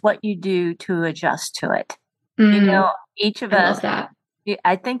 It's what you do to adjust to it. Each of us, love that.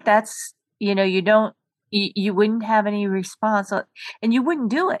 I think that's, you wouldn't have any response, and you wouldn't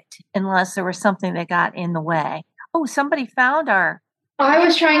do it unless there was something that got in the way. Oh, somebody found our. I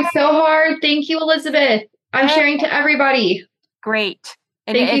was trying so hard. Thank you, Elizabeth. I'm sharing to everybody. Great.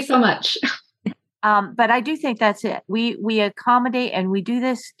 Thank you so much. But I do think that's it. We accommodate, and we do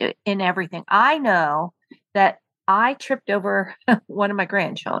this in everything. I know that I tripped over one of my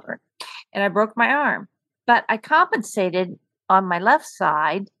grandchildren and I broke my arm, but I compensated on my left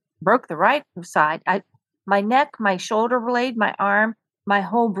side, broke the right side. My neck, my shoulder blade, my arm, my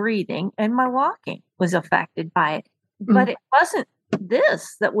whole breathing, and my walking was affected by it. Mm-hmm. But it wasn't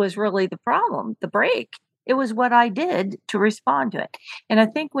this that was really the problem, the break. It was what I did to respond to it. And I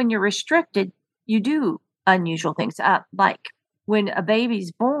think when you're restricted, you do unusual things. Like when a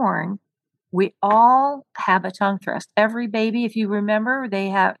baby's born, we all have a tongue thrust. Every baby, if you remember, they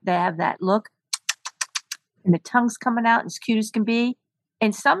have that look, and the tongue's coming out as cute as can be.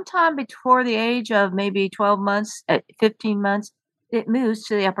 And sometime before the age of maybe 12 months, 15 months, it moves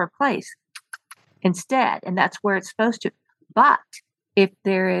to the upper place instead, and that's where it's supposed to. But if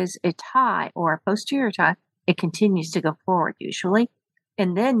there is a tie or a posterior tie, it continues to go forward usually.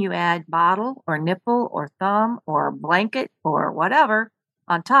 And then you add bottle or nipple or thumb or blanket or whatever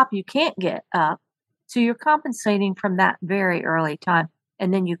on top, you can't get up. So you're compensating from that very early time.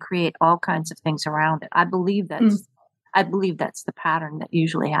 And then you create all kinds of things around it. I believe that's the pattern that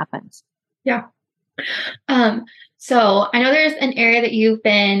usually happens. Yeah. So I know there's an area that you've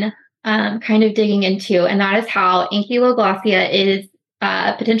been kind of digging into, and that is how Ankyloglossia is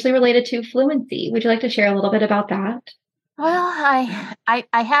potentially related to fluency. Would you like to share a little bit about that? Well, I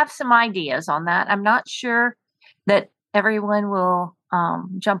have some ideas on that. I'm not sure that everyone will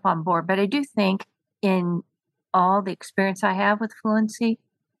jump on board, but I do think in all the experience I have with fluency,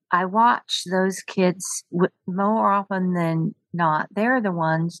 I watch those kids more often than not. They're the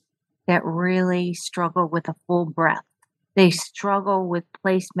ones that really struggle with a full breath. They struggle with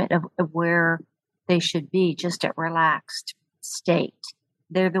placement of where they should be, just at relaxed state.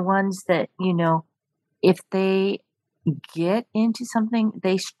 They're the ones that, if they get into something,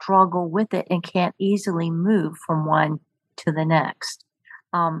 they struggle with it and can't easily move from one to the next.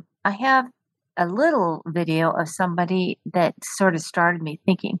 I have a little video of somebody that sort of started me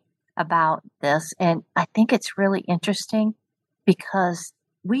thinking about this, and I think it's really interesting because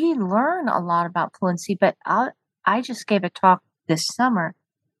we learn a lot about fluency, but I just gave a talk this summer,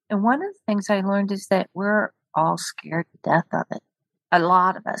 and one of the things I learned is that we're all scared to death of it. A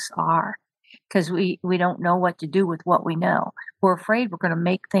lot of us are, because we don't know what to do with what we know. We're afraid we're going to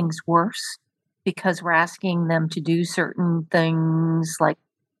make things worse because we're asking them to do certain things like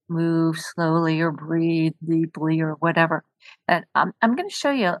move slowly or breathe deeply or whatever. And I'm going to show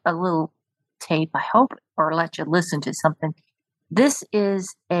you a little tape, I hope, or let you listen to something. This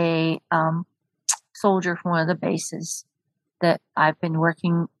is a soldier from one of the bases that I've been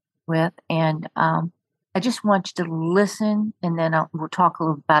working with, and I just want you to listen, and then we'll talk a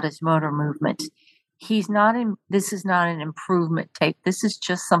little about his motor movements. This is not an improvement tape. This is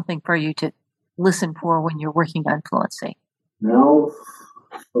just something for you to listen for when you're working on fluency. Now,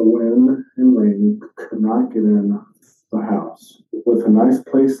 the wind and rain could not get in the house. With a nice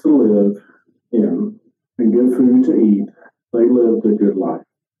place to live in and good food to eat, they lived a good life.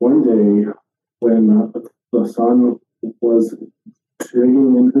 One day, when the son was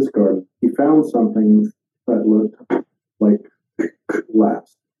digging in his garden, he found something that looked like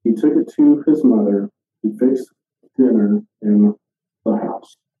glass. He took it to his mother. He fixed dinner in the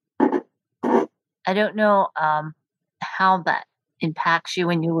house. I don't know how that impacts you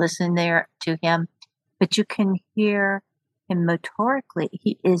when you listen there to him, but you can hear him motorically.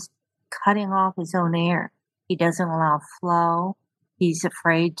 He is cutting off his own air. He doesn't allow flow. He's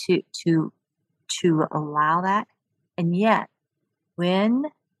afraid to allow that. And yet, when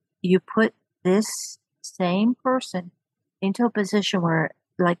you put this same person into a position where,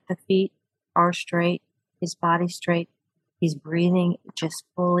 like, the feet are straight, his body's straight, he's breathing just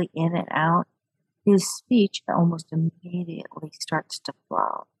fully in and out, his speech almost immediately starts to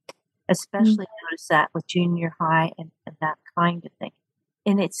flow. Especially notice that with junior high and that kind of thing.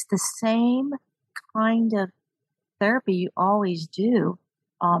 And it's the same kind of therapy you always do,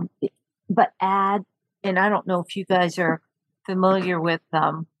 but add, and I don't know if you guys are familiar with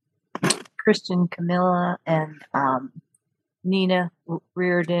Kristen Camilla and Nina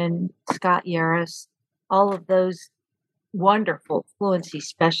Reardon, Scott Yaris, all of those wonderful fluency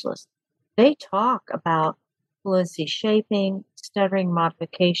specialists. They talk about fluency shaping, stuttering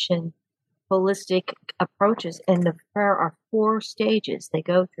modification, holistic approaches, and there are 4 stages they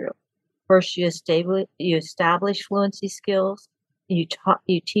go through. First, you establish fluency skills. You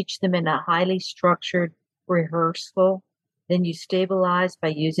teach them in a highly structured rehearsal. Then you stabilize by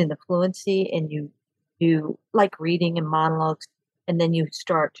using the fluency, and you like reading and monologues. And then you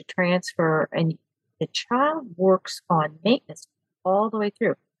start to transfer, and the child works on maintenance all the way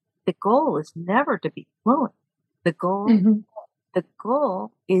through. The goal is never to be fluent. The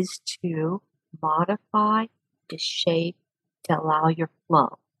goal is to modify, to shape, to allow your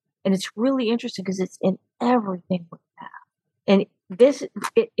flow. And it's really interesting because it's in everything we have. And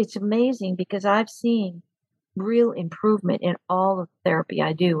it's amazing because I've seen real improvement in all of the therapy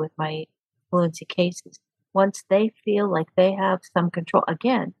I do with my fluency cases. Once they feel like they have some control,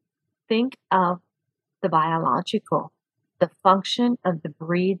 again, think of the biological, the function of the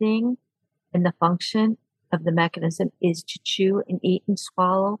breathing and the function of the mechanism is to chew and eat and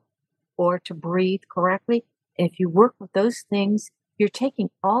swallow or to breathe correctly. And if you work with those things, you're taking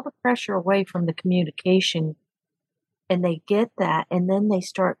all the pressure away from the communication, and they get that, and then they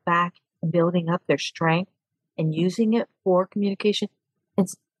start back building up their strength and using it for communication.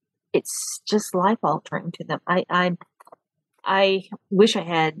 It's just life altering to them. I wish I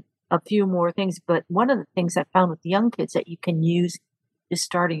had a few more things, but one of the things I found with young kids that you can use is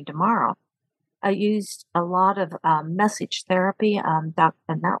starting tomorrow. I used a lot of message therapy, and that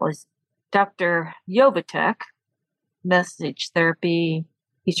was Dr. Jovatek, message therapy.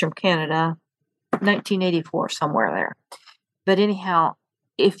 He's from Canada, 1984, somewhere there. But anyhow,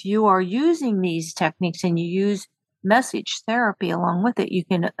 if you are using these techniques and you use message therapy along with it, you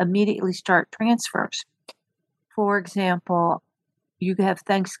can immediately start transfers. For example, you have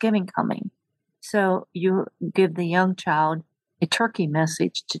Thanksgiving coming. So you give the young child a turkey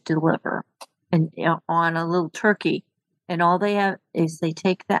message to deliver and on a little turkey. And all they have is they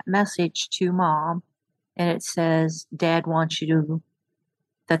take that message to mom and it says, Dad wants you to,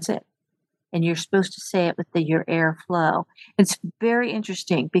 that's it. And you're supposed to say it with your airflow. It's very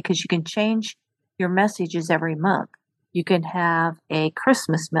interesting because you can change your messages every month. You can have a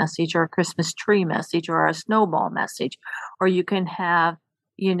Christmas message or a Christmas tree message or a snowball message, or you can have,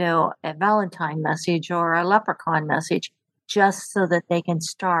 a Valentine message or a leprechaun message, just so that they can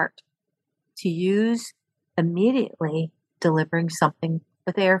start to use immediately delivering something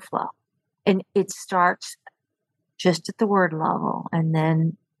with airflow. And it starts just at the word level and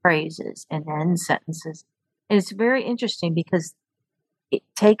then phrases and then sentences. And it's very interesting because it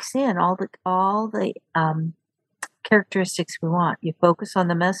takes in all the characteristics we want. You focus on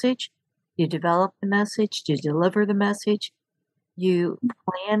the message, you develop the message, you deliver the message, you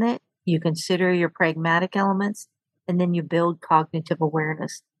plan it, you consider your pragmatic elements, and then you build cognitive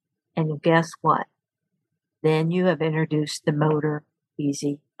awareness. And guess what? Then you have introduced the motor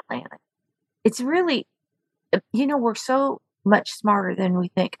easy planning. It's really, we're so much smarter than we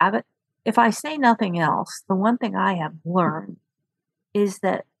think. If I say nothing else, the one thing I have learned is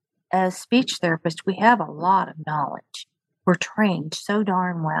that as speech therapists, we have a lot of knowledge. We're trained so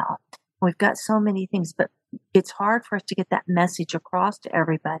darn well. We've got so many things, but it's hard for us to get that message across to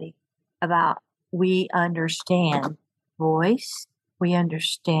everybody about we understand voice, we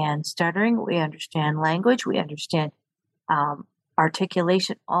understand stuttering, we understand language, we understand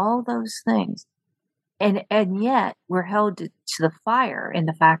articulation, all those things. And yet we're held to the fire in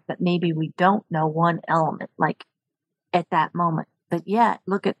the fact that maybe we don't know one element, like at that moment. But yet,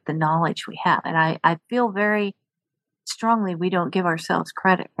 look at the knowledge we have. And I feel very strongly we don't give ourselves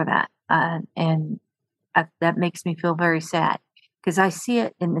credit for that. That makes me feel very sad because I see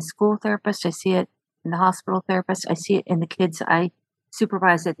it in the school therapist. I see it in the hospital therapist. I see it in the kids I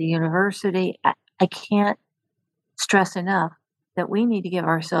supervise at the university. I can't stress enough that we need to give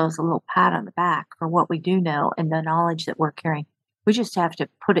ourselves a little pat on the back for what we do know and the knowledge that we're carrying. We just have to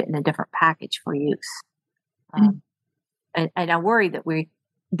put it in a different package for use. And I worry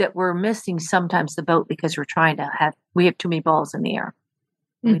that we're missing sometimes the boat because we have too many balls in the air.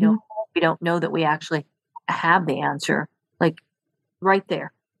 Mm-hmm. We don't know that we actually have the answer, like right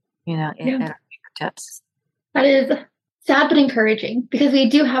there, at our fingertips. That is sad but encouraging because we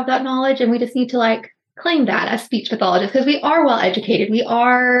do have that knowledge and we just need to claim that as speech pathologists because we are well educated. We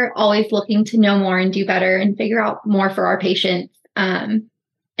are always looking to know more and do better and figure out more for our patients. And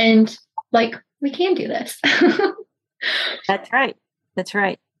we can do this. That's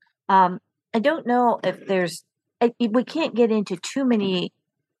right. I don't know if there's we can't get into too many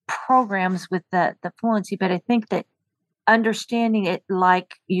programs with the fluency, but I think that understanding it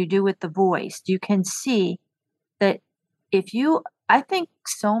like you do with the voice, you can see that I think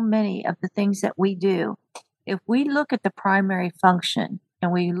so many of the things that we do, if we look at the primary function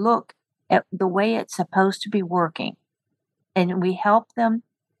and we look at the way it's supposed to be working, and we help them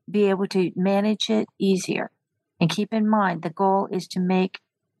be able to manage it easier. And keep in mind, the goal is to make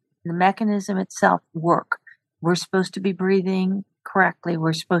the mechanism itself work. We're supposed to be breathing correctly.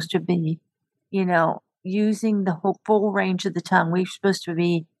 We're supposed to be, using the whole full range of the tongue. We're supposed to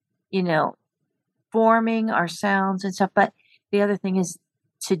be, forming our sounds and stuff. But the other thing is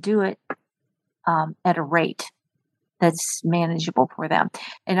to do it at a rate that's manageable for them.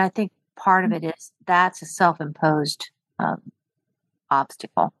 And I think part of it is that's a self-imposed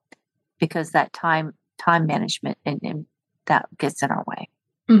obstacle, because that time management and that gets in our way.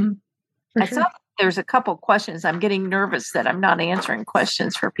 Mm-hmm. I saw there's a couple questions. I'm getting nervous that I'm not answering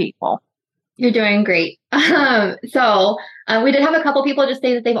questions for people. You're doing great. So we did have a couple people just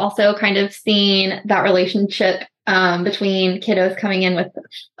say that they've also kind of seen that relationship between kiddos coming in with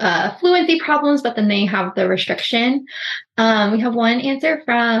fluency problems, but then they have the restriction. We have one answer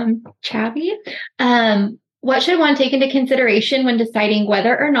from Chavi. What should one take into consideration when deciding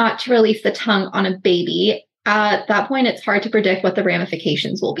whether or not to release the tongue on a baby? At that point, it's hard to predict what the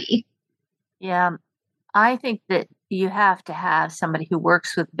ramifications will be. Yeah, I think that you have to have somebody who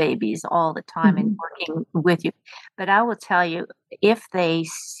works with babies all the time and working with you. But I will tell you, if they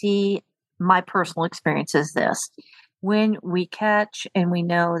see, my personal experience is this: when we catch and we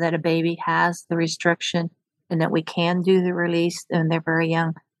know that a baby has the restriction and that we can do the release and they're very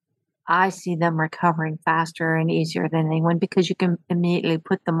young, I see them recovering faster and easier than anyone, because you can immediately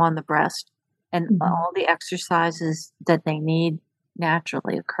put them on the breast and all the exercises that they need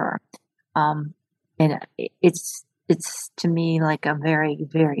naturally occur. And it's to me like a very,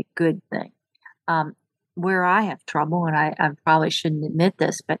 very good thing. Where I have trouble, and I probably shouldn't admit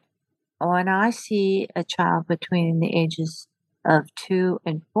this, but when I see a child between the ages of 2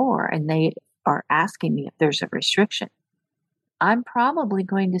 and 4 and they are asking me if there's a restriction, I'm probably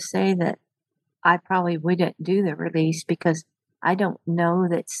going to say that I probably wouldn't do the release, because I don't know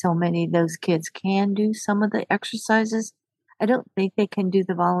that so many of those kids can do some of the exercises. I don't think they can do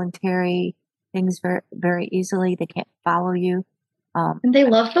the voluntary things very, very easily. They can't follow you. And they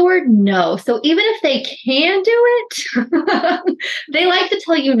love the word no. So even if they can do it, they like to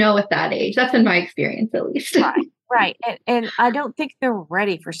tell you no at that age. That's been my experience, at least. Right. And I don't think they're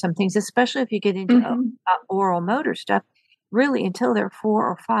ready for some things, especially if you get into oral motor stuff. Really, until they're 4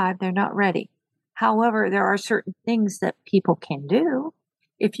 or 5, they're not ready. However, there are certain things that people can do.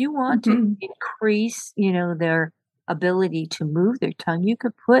 If you want to increase, their ability to move their tongue, you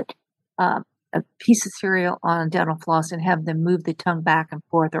could put a piece of cereal on dental floss and have them move the tongue back and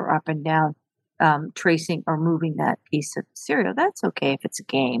forth or up and down, tracing or moving that piece of cereal. That's okay if it's a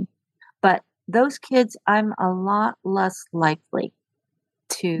game. But those kids, I'm a lot less likely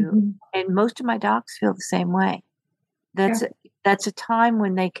to, and most of my docs feel the same way. That's a time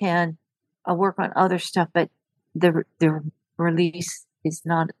when they can work on other stuff, but the release is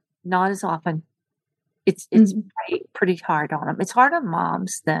not as often. It's pretty hard on them. It's hard on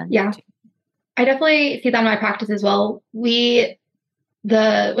moms then. Yeah, I definitely see that in my practice as well. With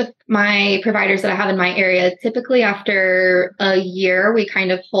my providers that I have in my area, typically after a year, we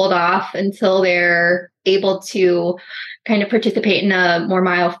kind of hold off until they're able to kind of participate in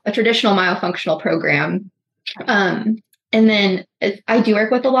a traditional myofunctional program. And then I do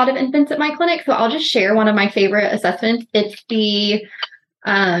work with a lot of infants at my clinic, so I'll just share one of my favorite assessments. It's the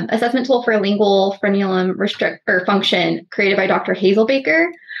assessment tool for lingual frenulum function created by Dr. Hazel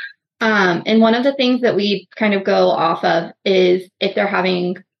Baker. And one of the things that we kind of go off of is if they're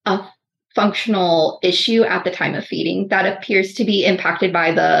having a functional issue at the time of feeding that appears to be impacted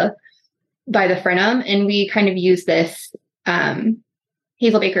by the frenum, and we kind of use this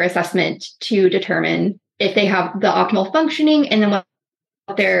Hazel Baker assessment to determine if they have the optimal functioning, and then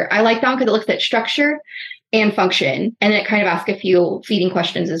I like that one because it looks at structure and function, and then it kind of asks a few feeding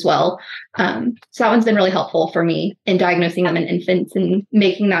questions as well. So that one's been really helpful for me in diagnosing them in infants and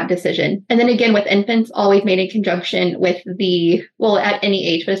making that decision. And then again, with infants, always made in conjunction with at any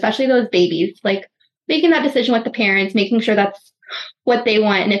age, but especially those babies, like making that decision with the parents, making sure that's what they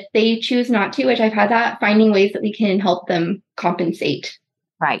want. And if they choose not to, which I've had that, finding ways that we can help them compensate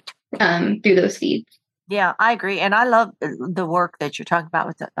through those feeds. Yeah, I agree. And I love the work that you're talking about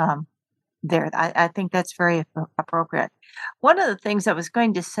with there. I think that's very appropriate. One of the things I was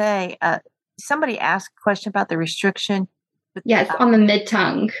going to say, somebody asked a question about the restriction. Yes, on the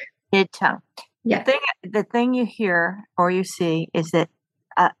mid-tongue. Mid-tongue. Yeah. The thing you hear or you see is that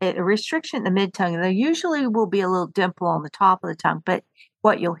a restriction in the mid-tongue, there usually will be a little dimple on the top of the tongue, but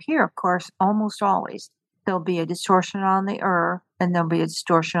what you'll hear, of course, almost always, there'll be a distortion on the and there'll be a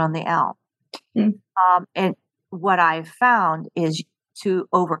distortion on the L. Mm. And what I've found is to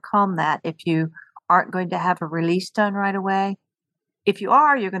overcome that, if you aren't going to have a release done right away, if you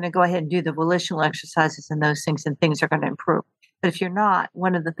are, you're going to go ahead and do the volitional exercises and those things, and things are going to improve. But if you're not,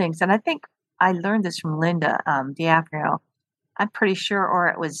 one of the things, and I think I learned this from Linda DiAprio, I'm pretty sure, or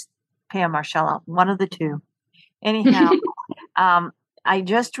it was Pam Marcello, one of the two. Anyhow, I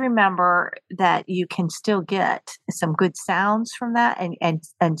just remember that you can still get some good sounds from that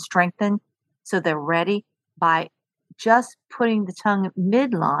and strengthen so they're ready by just putting the tongue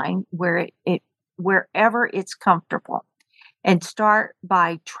midline wherever it's comfortable, and start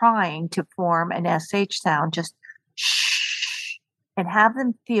by trying to form an SH sound, just shh, and have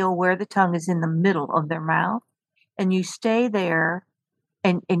them feel where the tongue is in the middle of their mouth. And you stay there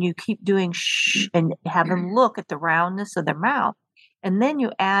and you keep doing shh and have them look at the roundness of their mouth. And then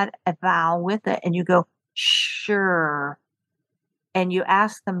you add a vowel with it and you go, sure. And you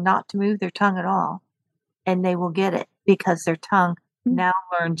ask them not to move their tongue at all. And they will get it because their tongue now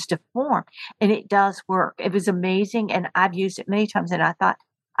learns to form. And it does work. It was amazing. And I've used it many times. And I thought,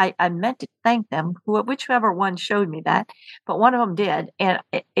 I meant to thank them, whichever one showed me that. But one of them did. And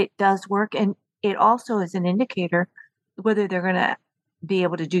it does work. And it also is an indicator whether they're going to be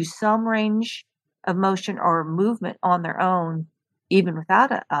able to do some range of motion or movement on their own, even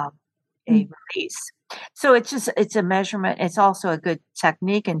without a release. So it's a measurement. It's also a good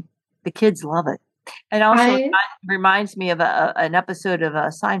technique, and the kids love it. And also it reminds me of an episode of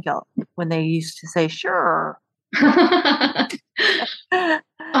Seinfeld when they used to say, sure.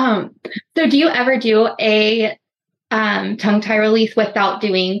 So do you ever do a tongue tie release without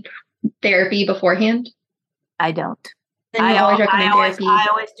doing therapy beforehand? I don't. Then you always recommend therapy. I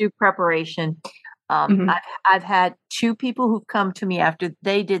always do preparation. I've had two people who've come to me after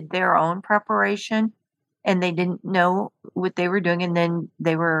they did their own preparation and they didn't know what they were doing. And then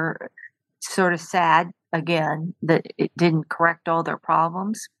they were sort of sad again that it didn't correct all their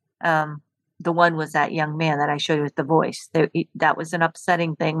problems. The one was that young man that I showed you with the voice. That was an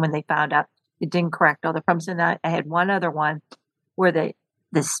upsetting thing when they found out it didn't correct all the problems. And I had one other one where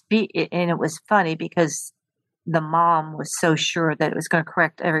the speech, and it was funny because the mom was so sure that it was going to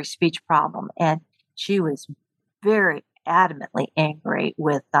correct every speech problem. And she was very adamantly angry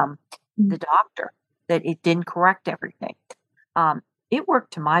with the doctor that it didn't correct everything. It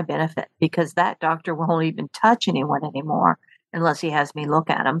worked to my benefit because that doctor won't even touch anyone anymore unless he has me look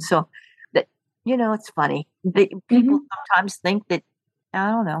at him. So that, it's funny. People sometimes think that, I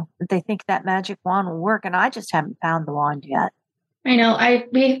don't know, they think that magic wand will work. And I just haven't found the wand yet. I know.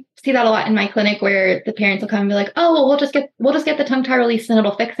 We see that a lot in my clinic where the parents will come and be like, "Oh, well, we'll just get the tongue tie release and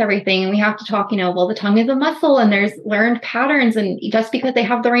it'll fix everything." And we have to talk, well, the tongue is a muscle and there's learned patterns, and just because they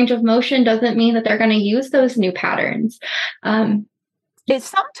have the range of motion doesn't mean that they're going to use those new patterns. It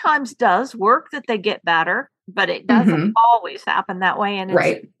sometimes does work that they get better, but it doesn't always happen that way. And it's,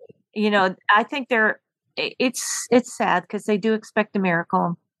 right. I think it's sad because they do expect a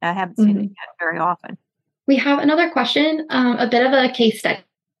miracle. I haven't seen it yet very often. We have another question, a bit of a case study.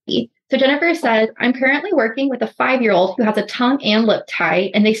 So Jennifer says, I'm currently working with a 5-year-old who has a tongue and lip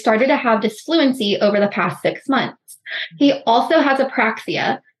tie, and they started to have disfluency over the past 6 months. He also has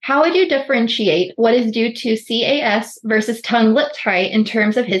apraxia. How would you differentiate what is due to CAS versus tongue lip tie in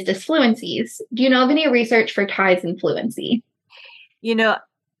terms of his disfluencies? Do you know of any research for ties and fluency?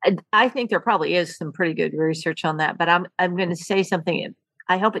 I think there probably is some pretty good research on that, but I'm going to say something.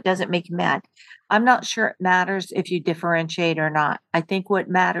 I hope it doesn't make you mad. I'm not sure it matters if you differentiate or not. I think what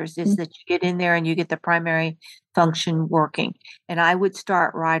matters is that you get in there and you get the primary function working. And I would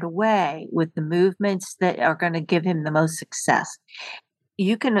start right away with the movements that are going to give him the most success.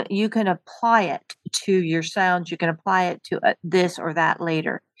 You can apply it to your sounds. You can apply it to this or that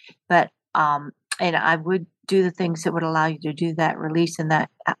later. But and I would do the things that would allow you to do that release. And that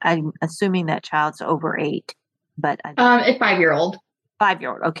I'm assuming that child's over 8. But a 5-year-old.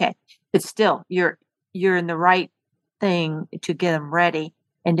 5-year-old, okay. But still, you're in the right thing to get them ready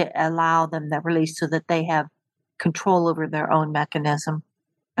and to allow them that release so that they have control over their own mechanism.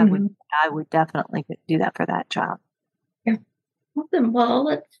 I would definitely do that for that child. Yeah. Awesome. Well,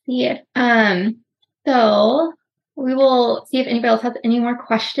 let's see it. So we will see if anybody else has any more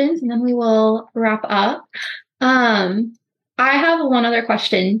questions, and then we will wrap up. I have one other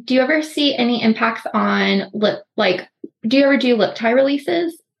question. Do you ever see any impacts on do you ever do lip tie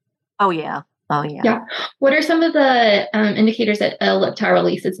releases? Oh, yeah. Yeah. What are some of the indicators that a lip tie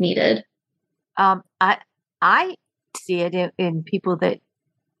release is needed? I see it in people that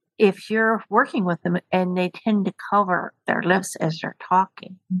if you're working with them and they tend to cover their lips as they're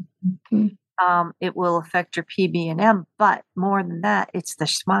talking, it will affect your PB and M. But more than that, it's the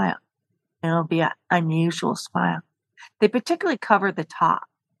smile. It'll be an unusual smile. They particularly cover the top.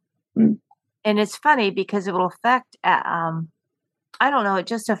 And it's funny because it will affect, I don't know, it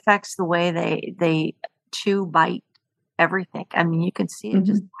just affects the way they chew, bite, everything. I mean, you can see it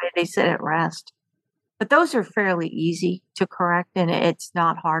just the way they sit at rest. But those are fairly easy to correct, and it's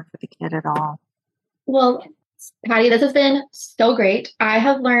not hard for the kid at all. Well, Patty, this has been so great. I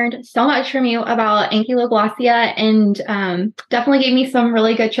have learned so much from you about Ankyloglossia and definitely gave me some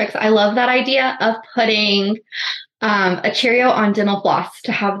really good tricks. I love that idea of putting a Cheerio on dental floss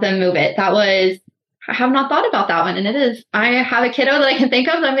to have them move it. I have not thought about that one. And it is, I have a kiddo that I can think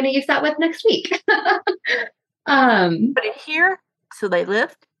of that I'm going to use that with next week. Put it here so they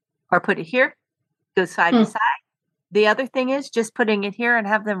lift, or put it here, go side to side. The other thing is just putting it here and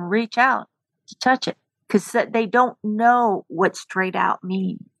have them reach out to touch it, because they don't know what straight out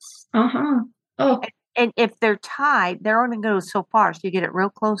means. Oh. And if they're tied, they're only going to go so far. So you get it real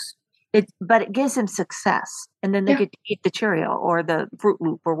close. But it gives them success, and then they get to eat the Cheerio or the Fruit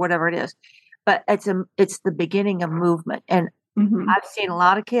Loop or whatever it is. But it's the beginning of movement, and I've seen a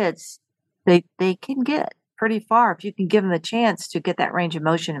lot of kids. They can get pretty far if you can give them a chance to get that range of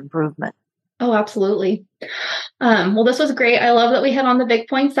motion improvement. Oh, absolutely. Well, this was great. I love that we hit on the big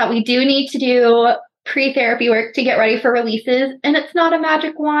points that we do need to do pre-therapy work to get ready for releases, and it's not a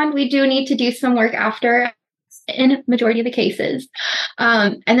magic wand. We do need to do some work after, in majority of the cases.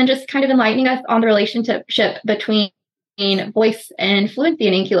 And then just kind of enlightening us on the relationship between voice and fluency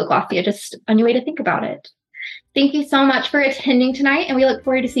in Ankyloglossia, just a new way to think about it. Thank you so much for attending tonight, and we look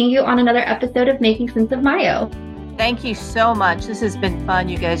forward to seeing you on another episode of Making Sense of Mayo. Thank you so much. This has been fun.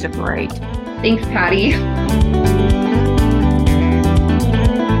 You guys are great. Thanks, Patty.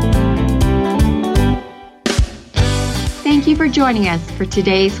 Thank you for joining us for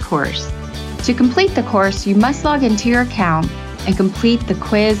today's course. To complete the course, you must log into your account and complete the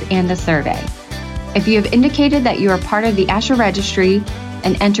quiz and the survey. If you have indicated that you are part of the ASHA registry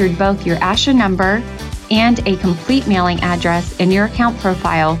and entered both your ASHA number and a complete mailing address in your account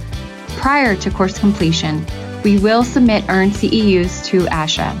profile prior to course completion, we will submit earned CEUs to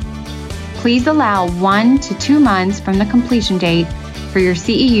ASHA. Please allow 1 to 2 months from the completion date for your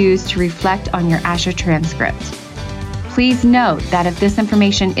CEUs to reflect on your ASHA transcript. Please note that if this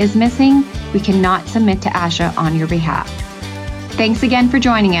information is missing, we cannot submit to ASHA on your behalf. Thanks again for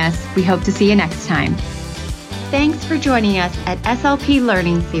joining us. We hope to see you next time. Thanks for joining us at SLP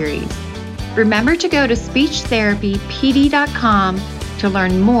Learning Series. Remember to go to speechtherapypd.com to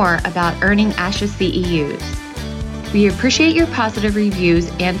learn more about earning ASHA CEUs. We appreciate your positive reviews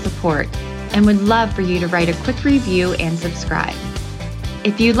and support and would love for you to write a quick review and subscribe.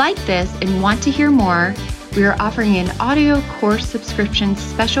 If you like this and want to hear more, we are offering an audio course subscription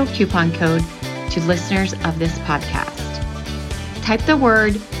special coupon code to listeners of this podcast. Type the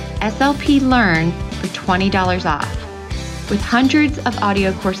word SLP Learn for $20 off. With hundreds of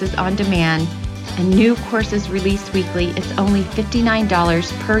audio courses on demand and new courses released weekly, it's only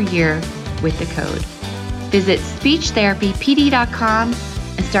 $59 per year with the code. Visit speechtherapypd.com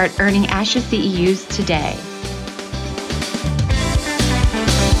and start earning ASHA CEUs today.